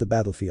towards the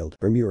battlefield.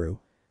 Rimuru.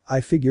 I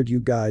figured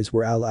you guys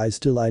were allies,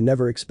 still I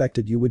never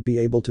expected you would be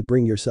able to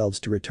bring yourselves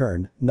to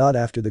return, not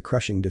after the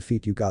crushing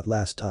defeat you got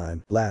last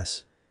time.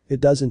 Glass. It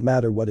doesn't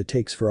matter what it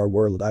takes for our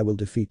world, I will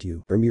defeat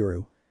you.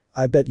 Rimuru.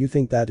 I bet you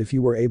think that if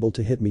you were able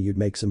to hit me you'd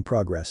make some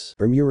progress.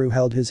 Rimuru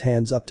held his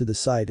hands up to the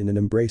side in an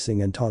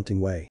embracing and taunting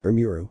way.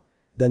 Rimuru.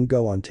 Then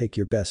go on, take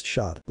your best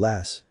shot.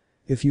 Glass.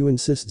 If you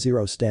insist,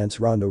 zero stance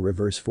Rondo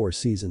reverse 4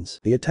 seasons.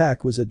 The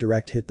attack was a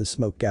direct hit, the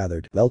smoke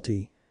gathered.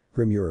 Melty.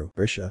 Rimuru.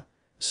 Risha.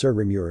 Sir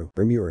Rimuru.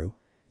 Rimuru.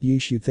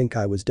 Yeesh, you think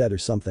I was dead or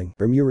something?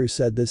 Rimuru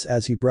said this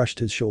as he brushed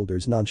his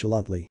shoulders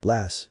nonchalantly.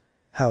 Glass.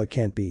 How, it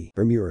can't be.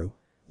 Rimuru.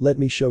 Let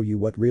me show you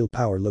what real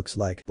power looks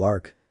like.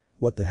 Lark.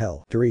 What the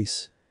hell?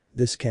 Therese.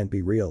 This can't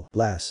be real.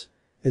 Glass.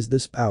 Is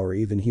this power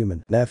even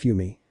human?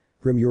 Nafumi.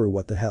 Rimuru,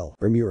 what the hell?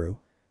 Rimuru.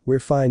 We're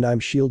fine, I'm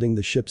shielding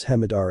the ship's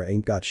Hemidara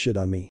ain't got shit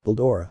on me.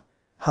 Baldora.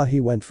 Ha, he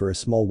went for a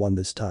small one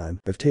this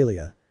time.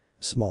 Beftalia.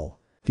 Small.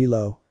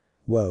 Philo.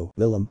 Whoa.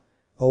 Willem.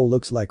 Oh,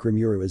 looks like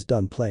Rimuru is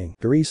done playing.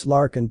 Therese,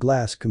 Lark and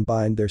Glass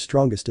combined their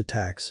strongest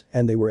attacks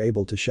and they were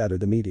able to shatter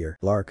the meteor.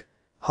 Lark.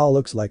 Ha,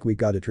 looks like we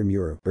got it.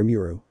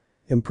 Rimuru.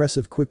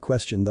 Impressive. Quick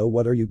question though,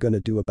 what are you gonna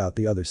do about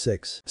the other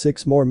 6?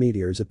 6 more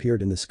meteors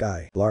appeared in the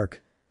sky.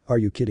 Lark. Are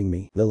you kidding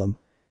me? Willem.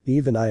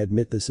 Even I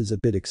admit this is a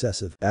bit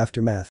excessive.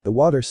 Aftermath. The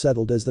water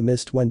settled as the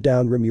mist went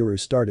down. Rimuru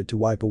started to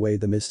wipe away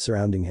the mist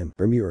surrounding him.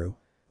 Rimuru.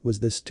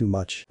 Was this too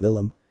much?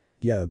 Willem.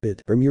 Yeah, a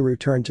bit. Rimuru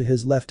turned to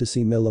his left to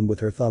see Willem with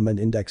her thumb and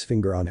index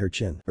finger on her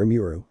chin.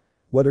 Rimuru.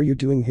 What are you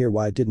doing here?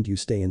 Why didn't you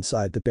stay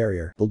inside the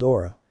barrier?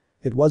 Baldora.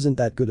 It wasn't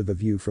that good of a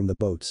view from the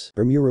boats.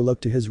 Rimuru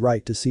looked to his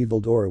right to see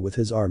Voldora with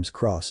his arms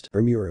crossed.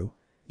 Rimuru.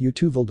 You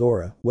too,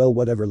 Voldora? Well,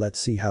 whatever, let's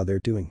see how they're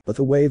doing. With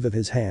a wave of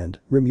his hand,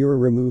 Rimuru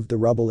removed the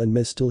rubble and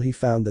mist till he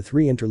found the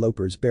 3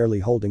 interlopers barely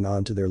holding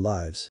on to their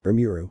lives.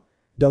 Rimuru.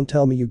 Don't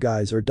tell me you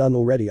guys are done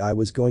already. I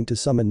was going to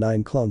summon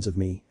 9 clones of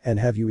me and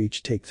have you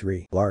each take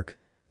 3. Lark.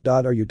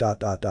 Are you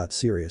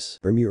serious?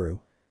 Rimuru.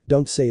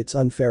 Don't say it's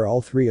unfair,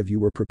 all 3 of you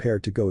were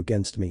prepared to go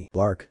against me.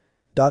 Lark.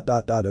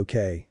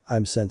 Okay,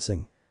 I'm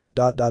sensing.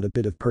 A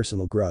bit of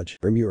personal grudge.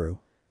 Rimuru.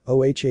 Oh,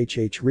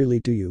 really,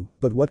 do you?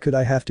 But what could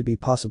I have to be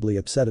possibly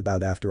upset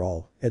about after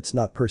all? It's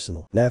not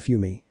personal.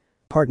 Nafumi.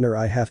 Partner,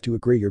 I have to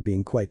agree, you're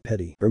being quite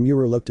petty.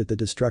 Rimuru looked at the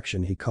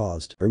destruction he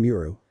caused.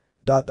 Rimuru.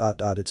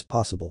 It's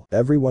possible.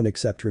 Everyone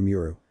except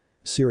Rimuru.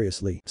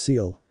 Seriously,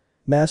 Seal.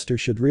 Master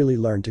should really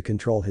learn to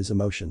control his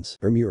emotions.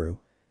 Rimuru.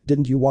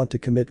 Didn't you want to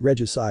commit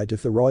regicide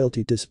if the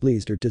royalty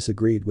displeased or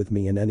disagreed with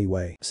me in any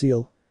way?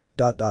 Seal.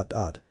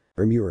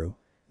 Rimuru.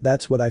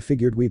 That's what I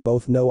figured, we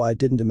both know I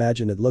didn't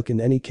imagine it. Look, in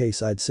any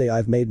case I'd say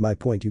I've made my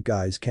point, you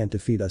guys can't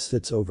defeat us,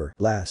 it's over.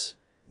 Lass.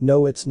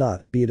 No, it's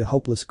not, be it a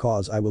hopeless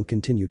cause, I will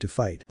continue to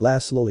fight.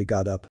 Lass slowly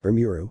got up.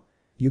 Rimuru.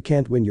 You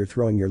can't win, you're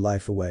throwing your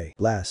life away.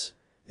 Lass.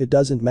 It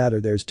doesn't matter,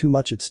 there's too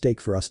much at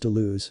stake for us to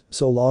lose,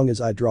 so long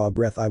as I draw a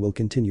breath I will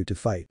continue to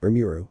fight.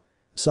 Rimuru.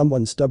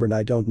 Someone stubborn,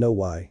 I don't know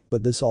why,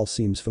 but this all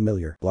seems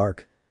familiar.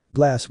 Lark.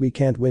 Glass, we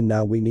can't win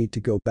now, we need to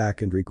go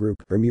back and regroup.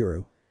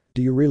 Rimuru.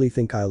 Do you really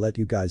think I'll let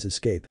you guys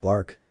escape?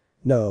 Lark.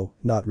 No,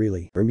 not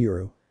really.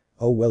 Rimuru.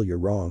 Oh well, you're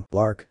wrong.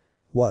 Lark.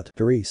 What?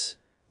 Therese.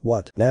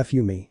 What?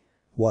 Nafumi.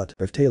 What?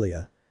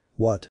 Beftalia.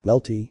 What?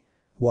 Melty.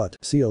 What?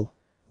 Seal.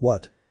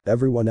 What?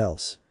 Everyone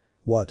else.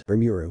 What?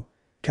 Rimuru.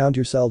 Count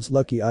yourselves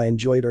lucky I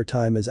enjoyed our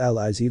time as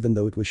allies even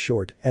though it was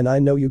short, and I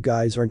know you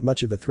guys aren't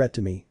much of a threat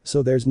to me,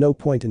 so there's no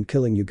point in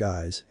killing you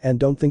guys, and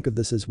don't think of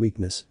this as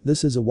weakness,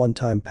 this is a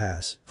one-time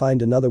pass,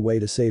 find another way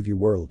to save your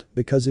world,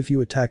 because if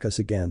you attack us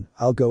again,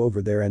 I'll go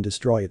over there and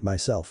destroy it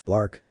myself.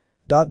 Lark.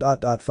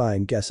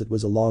 Fine, guess it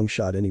was a long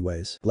shot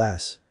anyways.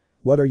 Lass.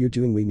 What are you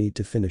doing? We need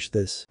to finish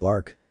this.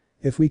 Lark.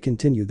 If we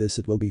continue this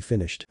it will be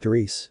finished.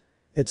 Therese.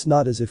 It's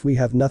not as if we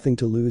have nothing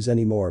to lose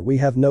anymore, we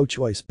have no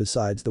choice,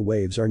 besides the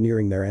waves are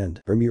nearing their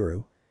end.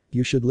 Rimuru.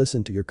 You should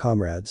listen to your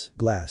comrades.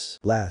 Glass.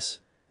 Lass.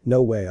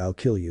 No way, I'll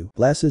kill you.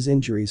 Lass's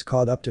injuries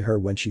caught up to her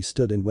when she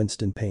stood in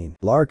Winston pain.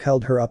 Lark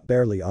held her up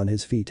barely on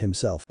his feet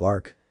himself.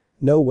 Lark.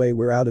 No way,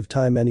 we're out of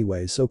time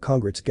anyway, so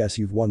congrats, guess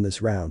you've won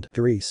this round.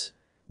 Therese.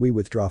 We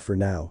withdraw for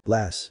now.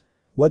 Lass.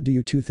 What do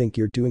you two think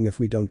you're doing if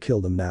we don't kill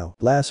them now?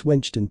 Lass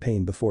winched in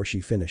pain before she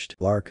finished.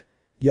 Lark.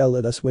 Yell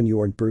at us when you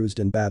aren't bruised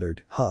and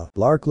battered, huh?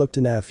 Lark looked to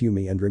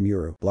Nafumi and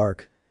Rimuru.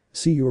 Lark.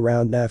 See you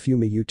around.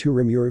 Nafumi, you too.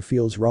 Rimuru,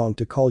 feels wrong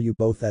to call you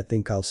both that,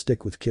 think I'll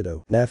stick with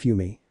Kiddo.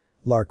 Nafumi.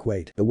 Lark,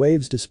 wait. The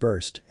waves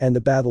dispersed and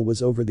the battle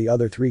was over, the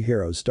other 3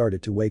 heroes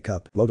started to wake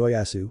up.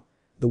 Motoyasu.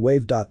 The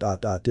wave.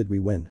 Did we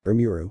win?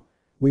 Rimuru.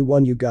 We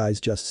won, you guys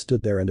just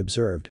stood there and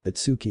observed.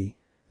 Itsuki.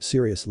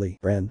 Seriously,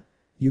 Ren.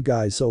 You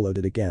guys soloed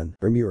it again.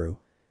 Rimuru.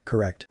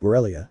 Correct.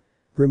 Aurelia.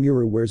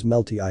 Rimuru, where's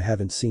Melty? I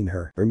haven't seen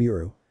her.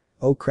 Rimuru.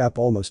 Oh crap,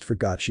 almost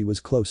forgot she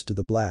was close to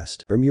the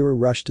blast. Rimuru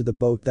rushed to the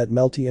boat that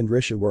Melty and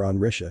Risha were on.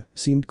 Risha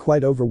seemed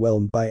quite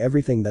overwhelmed by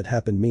everything that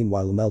happened.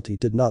 Meanwhile Melty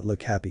did not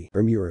look happy.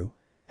 Rimuru.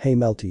 Hey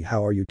Melty,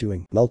 how are you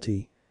doing?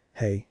 Melty.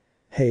 Hey.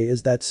 Hey,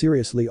 is that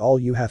seriously all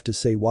you have to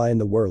say? Why in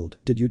the world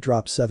did you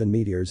drop 7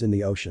 meteors in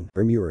the ocean?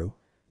 Rimuru.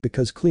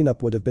 Because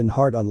cleanup would have been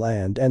hard on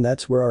land and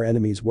that's where our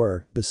enemies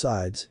were.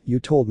 Besides, you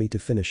told me to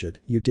finish it,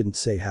 you didn't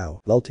say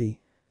how. Melty.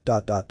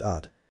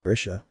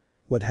 Risha.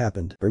 What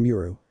happened?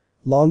 Rimuru.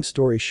 Long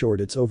story short,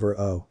 it's over.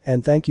 Oh,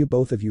 and thank you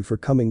both of you for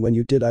coming. When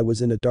you did I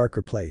was in a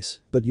darker place,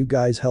 but you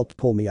guys helped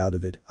pull me out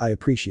of it, I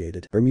appreciate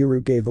it.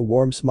 Rimuru gave a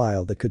warm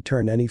smile that could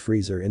turn any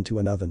freezer into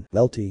an oven.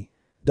 Melty.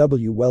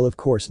 Well, of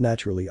course,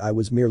 naturally I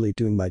was merely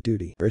doing my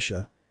duty.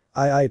 Risha.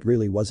 It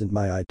really wasn't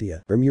my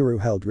idea. Rimuru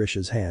held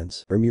Risha's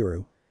hands.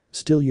 Rimuru.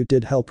 Still, you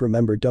did help.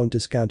 Remember, don't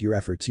discount your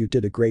efforts. You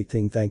did a great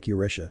thing. Thank you,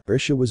 Risha.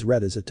 Risha was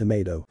red as a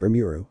tomato.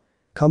 Rimuru.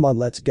 Come on,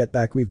 let's get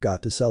back, we've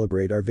got to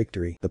celebrate our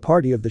victory. The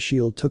party of the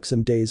shield took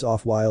some days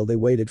off while they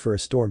waited for a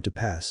storm to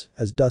pass.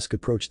 As dusk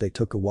approached they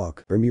took a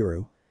walk.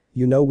 Rimuru.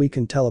 You know we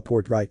can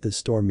teleport, right? This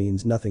storm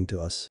means nothing to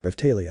us.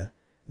 Raphtalia.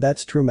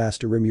 That's true,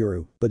 Master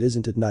Rimuru, but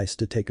isn't it nice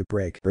to take a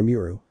break?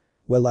 Rimuru.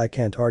 Well, I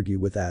can't argue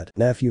with that.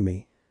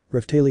 Naofumi.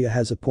 Raphtalia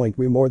has a point,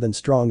 we're more than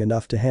strong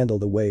enough to handle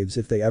the waves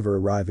if they ever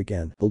arrive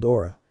again.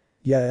 Eldora.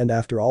 Yeah, and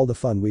after all the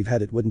fun we've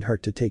had it wouldn't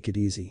hurt to take it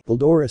easy.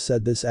 Eldora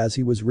said this as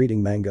he was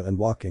reading manga and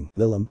walking.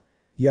 Lilim.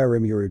 Yeah,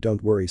 Rimuru,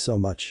 don't worry so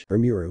much.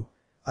 Rimuru.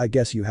 I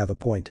guess you have a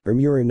point.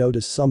 Rimuru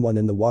noticed someone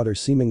in the water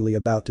seemingly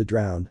about to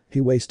drown.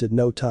 He wasted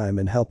no time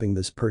in helping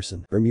this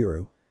person.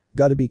 Rimuru.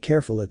 Gotta be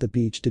careful at the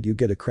beach, did you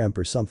get a cramp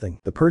or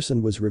something? The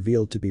person was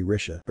revealed to be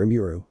Risha.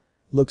 Rimuru.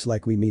 Looks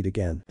like we meet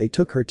again. They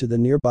took her to the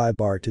nearby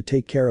bar to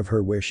take care of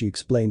her where she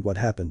explained what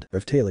happened.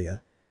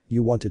 Raphtalia.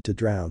 You wanted to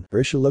drown.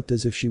 Risha looked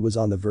as if she was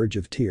on the verge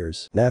of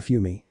tears.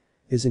 Naofumi.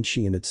 Isn't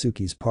she in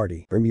Itsuki's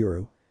party?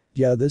 Rimuru.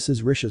 Yeah, this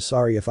is Risha,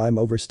 sorry if I'm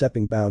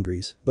overstepping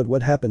boundaries, but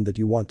what happened that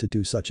you want to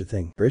do such a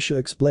thing? Risha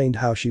explained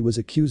how she was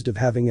accused of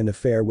having an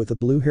affair with a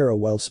blue hero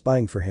while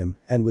spying for him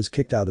and was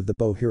kicked out of the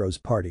bow hero's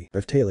party.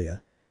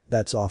 Raphtalia.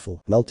 That's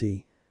awful.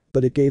 Melty.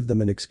 But it gave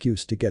them an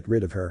excuse to get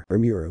rid of her.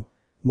 Rimuru.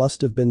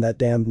 Must have been that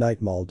damned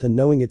Nightmald, and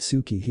knowing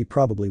Itsuki he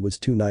probably was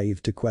too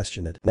naive to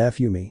question it.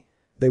 Naofumi.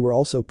 They were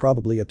also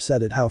probably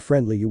upset at how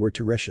friendly you were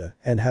to Risha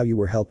and how you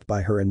were helped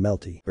by her and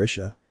Melty.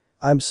 Risha.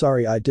 I'm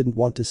sorry, I didn't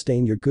want to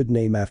stain your good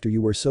name after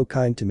you were so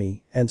kind to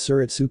me, and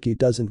Sir Itsuki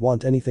doesn't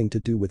want anything to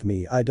do with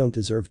me, I don't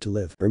deserve to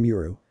live.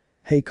 Rimuru.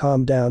 Hey,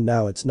 calm down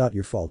now, it's not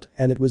your fault,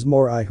 and it was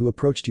more I who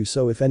approached you,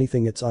 so if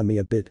anything it's on me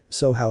a bit,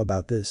 so how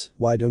about this,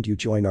 why don't you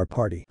join our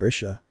party?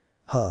 Risha.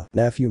 Huh.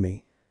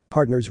 Naofumi.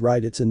 Partners,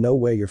 right, it's in no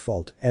way your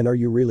fault, and are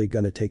you really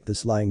gonna take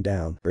this lying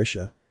down?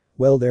 Risha.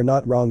 Well, they're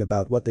not wrong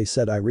about what they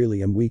said, I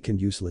really am weak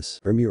and useless.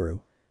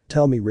 Rimuru.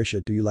 Tell me,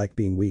 Risha, do you like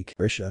being weak?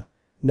 Risha.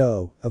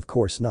 No, of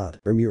course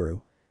not.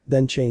 Rimuru.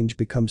 Then change,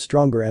 become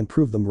stronger and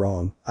prove them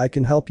wrong. I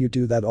can help you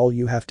do that, all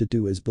you have to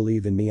do is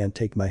believe in me and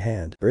take my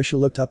hand. Risha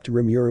looked up to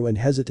Rimuru and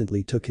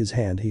hesitantly took his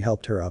hand. He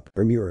helped her up.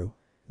 Rimuru.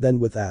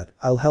 Then with that,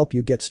 I'll help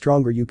you get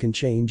stronger, you can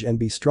change and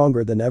be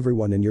stronger than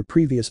everyone in your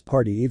previous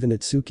party, even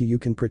Itsuki you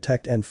can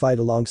protect and fight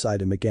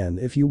alongside him again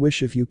if you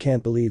wish. If you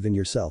can't believe in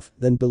yourself,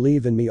 then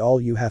believe in me,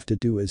 all you have to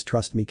do is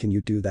trust me. Can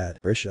you do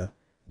that? Risha.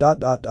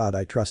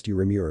 I trust you,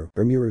 Rimuru.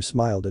 Rimuru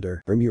smiled at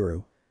her.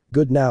 Rimuru.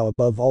 Good, now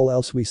above all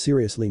else we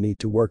seriously need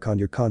to work on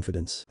your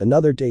confidence.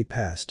 Another day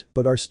passed,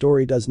 but our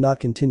story does not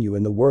continue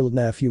in the world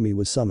Naofumi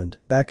was summoned.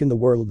 Back in the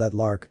world that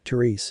Lark,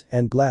 Therese,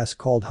 and Glass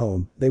called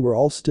home, they were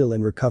all still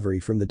in recovery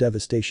from the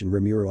devastation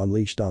Rimuru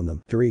unleashed on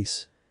them.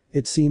 Therese.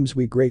 It seems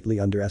we greatly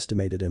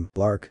underestimated him.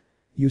 Lark.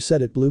 You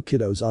said it, Blue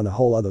Kiddo's on a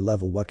whole other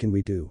level, what can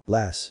we do?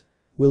 Glass.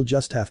 We'll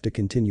just have to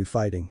continue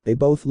fighting. They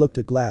both looked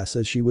at Glass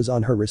as she was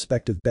on her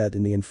respective bed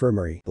in the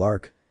infirmary.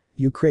 Lark.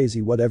 You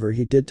crazy, whatever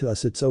he did to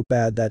us it's so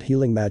bad that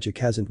healing magic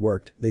hasn't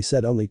worked, they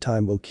said only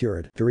time will cure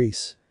it.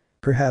 Therese.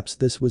 Perhaps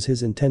this was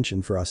his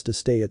intention for us to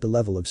stay at the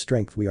level of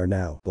strength we are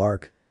now.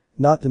 Lark.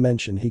 Not to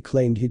mention he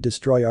claimed he'd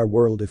destroy our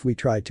world if we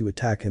tried to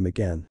attack him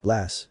again.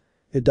 Glass.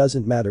 It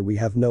doesn't matter, we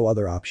have no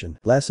other option.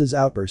 Glass's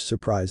outburst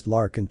surprised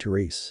Lark and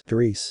Therese.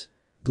 Therese.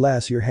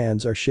 Glass, your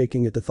hands are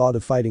shaking at the thought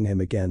of fighting him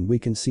again, we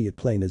can see it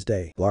plain as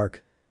day.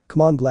 Lark.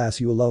 Come on Glass,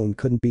 you alone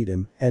couldn't beat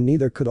him, and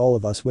neither could all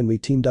of us when we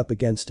teamed up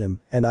against him,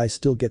 and I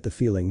still get the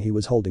feeling he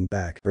was holding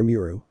back.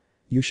 Rimuru.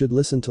 You should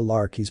listen to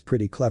Lark, he's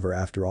pretty clever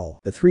after all.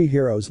 The three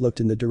heroes looked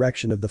in the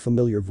direction of the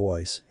familiar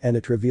voice, and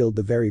it revealed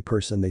the very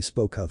person they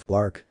spoke of.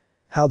 Lark.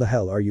 How the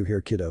hell are you here,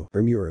 kiddo?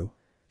 Rimuru.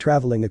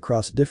 Traveling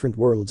across different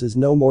worlds is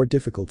no more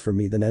difficult for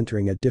me than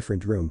entering a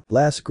different room.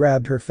 Glass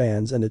grabbed her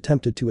fans and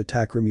attempted to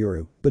attack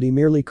Rimuru, but he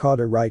merely caught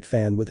her right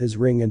fan with his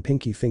ring and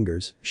pinky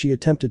fingers. She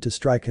attempted to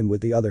strike him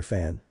with the other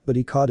fan, but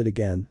he caught it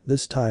again,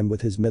 this time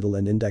with his middle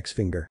and index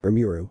finger.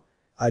 Rimuru.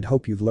 I'd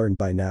hope you've learned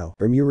by now.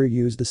 Rimuru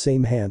used the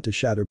same hand to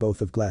shatter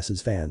both of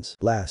Glass's fans.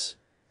 Glass.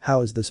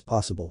 How is this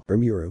possible?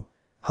 Rimuru.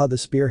 The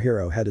spear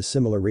hero had a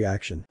similar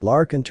reaction.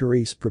 Lark and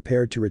Therese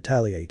prepared to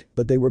retaliate,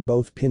 but they were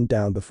both pinned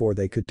down before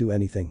they could do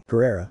anything.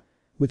 Herrera.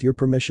 With your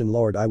permission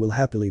lord, I will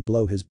happily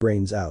blow his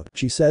brains out,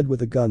 she said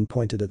with a gun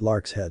pointed at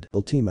Lark's head.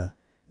 Ultima.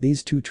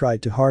 These two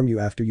tried to harm you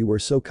after you were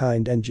so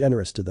kind and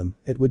generous to them,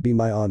 it would be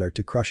my honor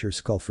to crush her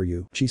skull for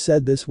you. She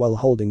said this while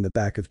holding the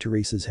back of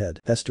Teresa's head.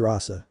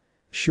 Esterasa.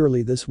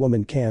 Surely this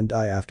woman can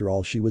die, after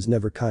all she was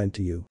never kind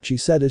to you, she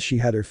said as she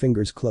had her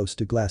fingers close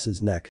to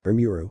Glass's neck.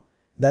 Rimuru.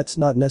 That's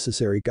not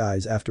necessary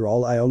guys, after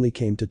all I only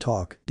came to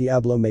talk.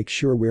 Diablo, make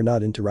sure we're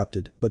not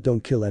interrupted, but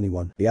don't kill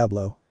anyone.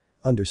 Diablo.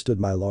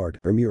 Understood my lord.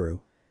 Rimuru.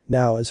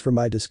 Now as for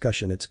my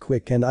discussion, it's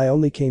quick and I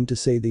only came to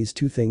say these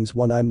two things.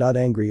 One, I'm not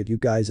angry at you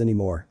guys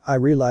anymore. I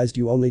realized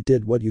you only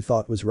did what you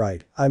thought was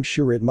right. I'm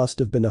sure it must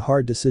have been a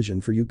hard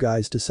decision for you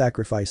guys to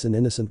sacrifice an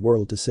innocent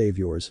world to save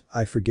yours.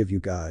 I forgive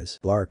you guys.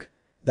 Lark.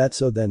 That's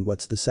so, then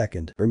what's the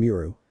second?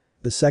 Rimuru.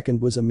 The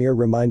second was a mere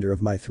reminder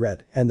of my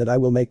threat and that I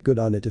will make good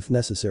on it if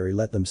necessary.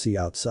 Let them see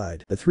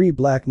outside. The three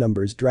black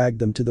numbers dragged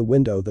them to the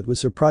window that was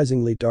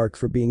surprisingly dark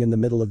for being in the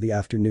middle of the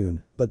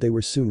afternoon, but they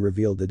were soon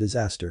revealed a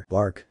disaster.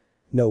 Lark.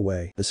 No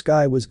way. The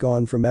sky was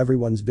gone from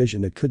everyone's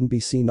vision. It couldn't be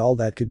seen. All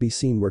that could be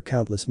seen were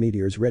countless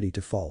meteors ready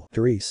to fall.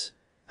 Therese.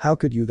 How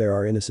could you? There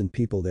are innocent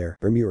people there.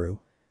 Rimuru.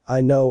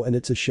 I know, and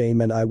it's a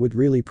shame, and I would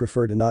really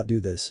prefer to not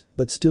do this,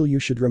 but still you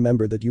should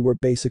remember that you were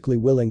basically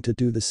willing to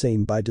do the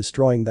same by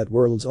destroying that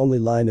world's only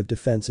line of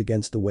defense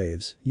against the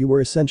waves. You were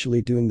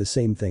essentially doing the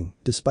same thing.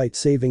 Despite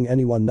saving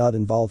anyone not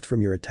involved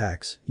from your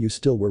attacks, you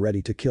still were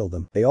ready to kill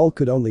them. They all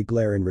could only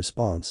glare in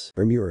response.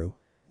 Rimuru.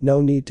 No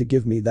need to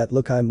give me that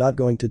look. I'm not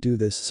going to do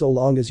this so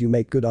long as you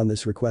make good on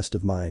this request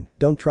of mine.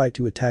 Don't try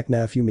to attack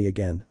Nafumi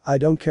again. I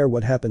don't care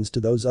what happens to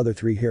those other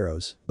three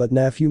heroes, but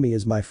Nafumi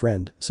is my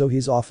friend, so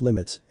he's off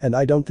limits, and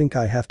I don't think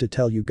I have to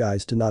tell you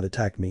guys to not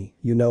attack me.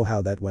 You know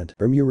how that went.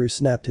 Rimuru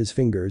snapped his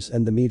fingers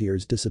and the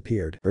meteors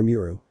disappeared.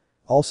 Rimuru.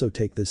 Also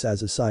take this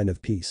as a sign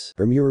of peace.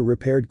 Rimuru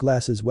repaired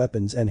Glass's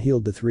weapons and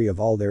healed the three of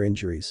all their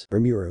injuries.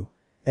 Rimuru.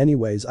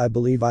 Anyways, I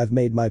believe I've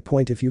made my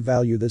point. If you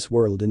value this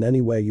world in any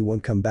way, you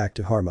won't come back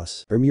to harm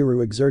us.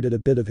 Rimuru exerted a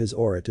bit of his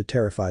aura to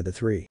terrify the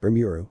three.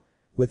 Rimuru.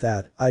 With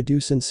that, I do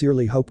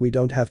sincerely hope we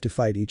don't have to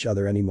fight each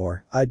other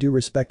anymore. I do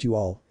respect you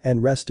all,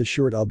 and rest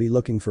assured I'll be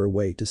looking for a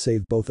way to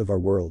save both of our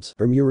worlds.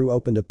 Rimuru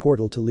opened a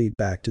portal to lead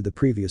back to the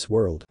previous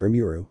world.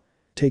 Rimuru.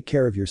 Take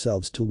care of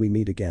yourselves till we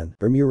meet again.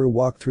 Rimuru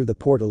walked through the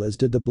portal, as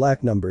did the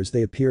black numbers.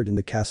 They appeared in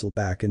the castle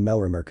back in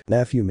Melrimerk.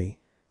 Nafumi.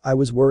 I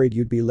was worried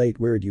you'd be late.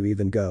 Where'd you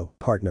even go,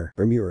 partner?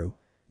 Rimuru.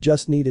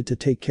 Just needed to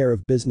take care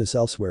of business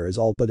elsewhere is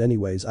all, but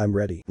anyways I'm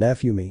ready.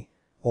 Nafumi.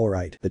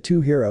 Alright. The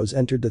two heroes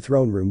entered the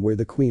throne room where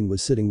the queen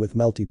was sitting with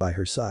Melty by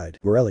her side.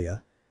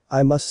 Morelia.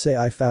 I must say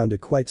I found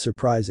it quite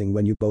surprising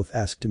when you both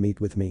asked to meet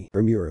with me.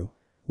 Rimuru.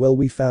 Well,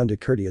 we found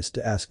it courteous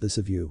to ask this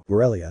of you.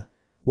 Morelia.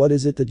 What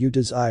is it that you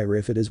desire?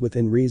 If it is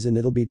within reason,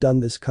 it'll be done.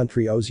 This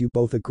country owes you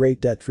both a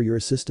great debt for your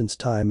assistance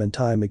time and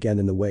time again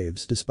in the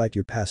waves despite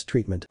your past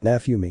treatment.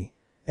 Nafumi.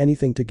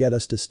 Anything to get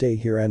us to stay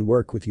here and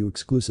work with you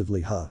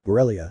exclusively, huh?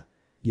 Morelia.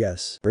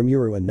 Yes.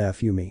 Rimuru and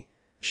Nafumi.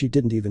 She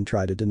didn't even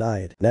try to deny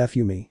it.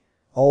 Nafumi.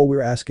 All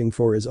we're asking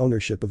for is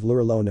ownership of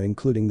Luralona,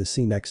 including the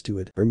sea next to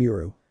it.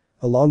 Rimuru.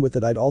 Along with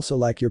it, I'd also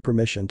like your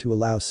permission to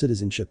allow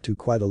citizenship to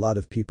quite a lot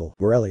of people.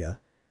 Morelia.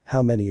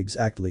 How many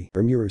exactly?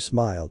 Rimuru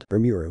smiled.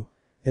 Rimuru.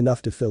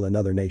 Enough to fill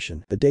another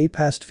nation. The day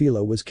passed.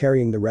 Philo was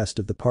carrying the rest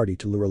of the party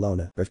to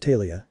Luralona.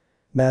 Raftalia.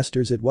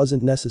 Masters, it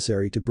wasn't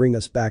necessary to bring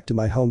us back to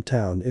my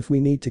hometown. If we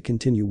need to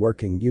continue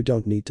working, you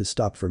don't need to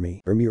stop for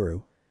me.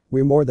 Rimuru.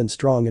 We're more than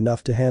strong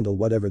enough to handle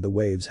whatever the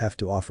waves have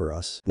to offer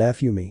us.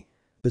 Nafumi.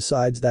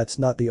 Besides, that's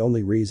not the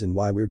only reason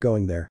why we're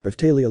going there.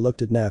 Raftalia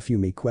looked at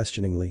Nafumi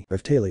questioningly.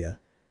 Raftalia.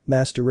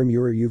 Master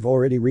Rimuru, you've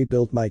already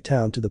rebuilt my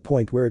town to the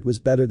point where it was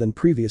better than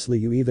previously.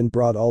 You even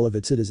brought all of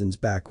its citizens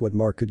back. What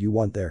more could you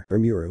want there?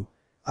 Rimuru.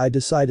 I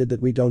decided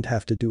that we don't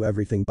have to do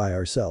everything by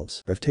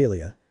ourselves.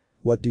 Raftalia.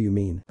 What do you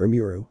mean?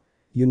 Rimuru.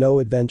 You know,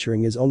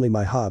 adventuring is only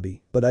my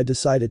hobby, but I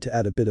decided to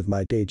add a bit of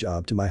my day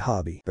job to my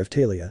hobby.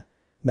 Raftalia.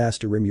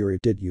 Master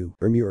Rimuru, did you?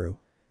 Rimuru.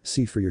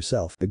 See for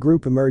yourself. The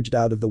group emerged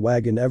out of the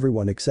wagon.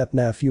 Everyone except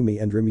Nafumi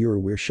and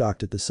Rimuru were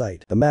shocked at the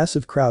sight. The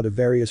massive crowd of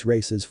various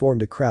races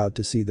formed a crowd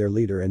to see their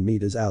leader and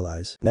meet his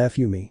allies.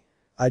 Nafumi.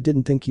 I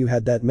didn't think you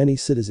had that many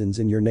citizens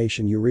in your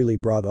nation. You really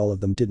brought all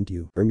of them, didn't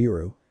you?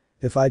 Rimuru.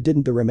 If I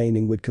didn't, the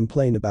remaining would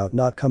complain about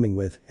not coming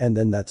with, and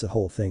then that's a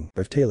whole thing.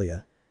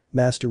 Raftalia.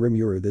 Master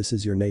Rimuru, this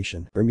is your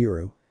nation.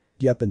 Rimuru.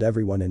 Yep, and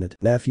everyone in it.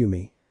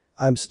 Nafumi.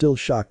 I'm still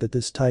shocked that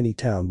this tiny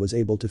town was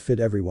able to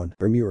fit everyone.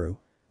 Rimuru.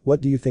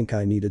 What do you think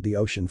I needed the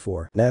ocean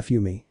for?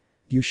 Nafumi.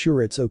 You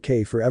sure it's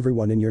okay for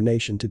everyone in your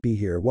nation to be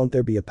here? Won't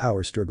there be a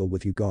power struggle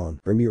with you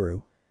gone?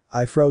 Rimuru.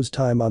 I froze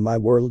time on my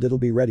world. It'll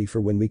be ready for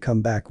when we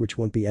come back, which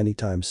won't be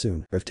anytime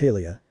soon.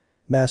 Raftalia.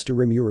 Master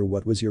Rimuru,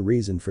 what was your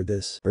reason for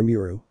this?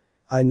 Rimuru.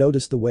 I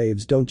noticed the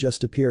waves don't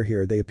just appear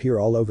here, they appear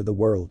all over the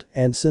world,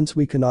 and since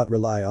we cannot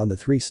rely on the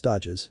three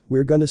stages,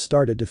 we're gonna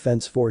start a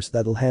defense force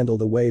that'll handle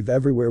the wave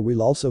everywhere.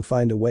 We'll also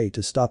find a way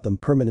to stop them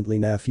permanently.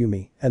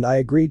 Nafumi. And I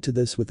agreed to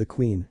this with the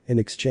queen in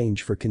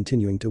exchange for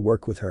continuing to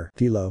work with her.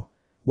 Philo.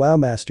 Wow,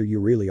 master, you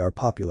really are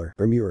popular.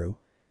 Rimuru.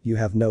 You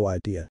have no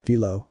idea.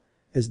 Philo.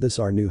 Is this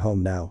our new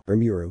home now?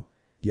 Rimuru.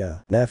 Yeah.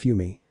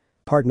 Nafumi.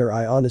 Partner,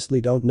 I honestly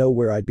don't know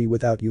where I'd be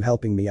without you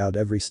helping me out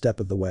every step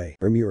of the way.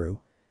 Rimuru.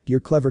 You're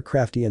clever,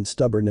 crafty and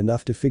stubborn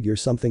enough to figure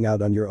something out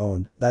on your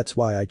own, that's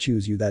why I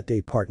choose you that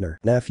day,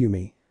 partner.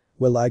 Nafumi.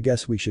 Well, I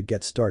guess we should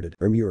get started.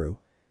 Rimuru.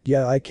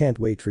 Yeah, I can't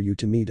wait for you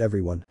to meet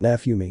everyone.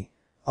 Nafumi.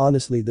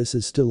 Honestly, this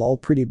is still all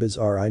pretty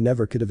bizarre. I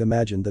never could have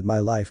imagined that my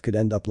life could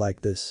end up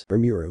like this.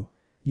 Rimuru.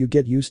 You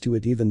get used to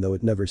it even though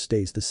it never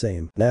stays the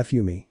same.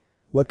 Nafumi.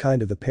 What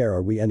kind of a pair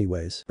are we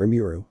anyways?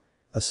 Rimuru.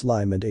 A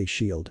slime and a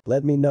shield.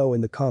 Let me know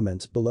in the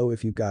comments below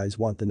if you guys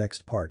want the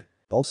next part.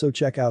 Also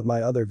check out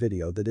my other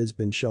video that has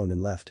been shown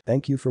and left.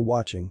 Thank you for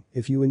watching.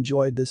 If you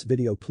enjoyed this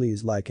video,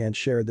 please like and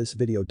share this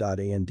video.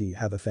 And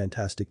have a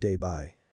fantastic day. Bye.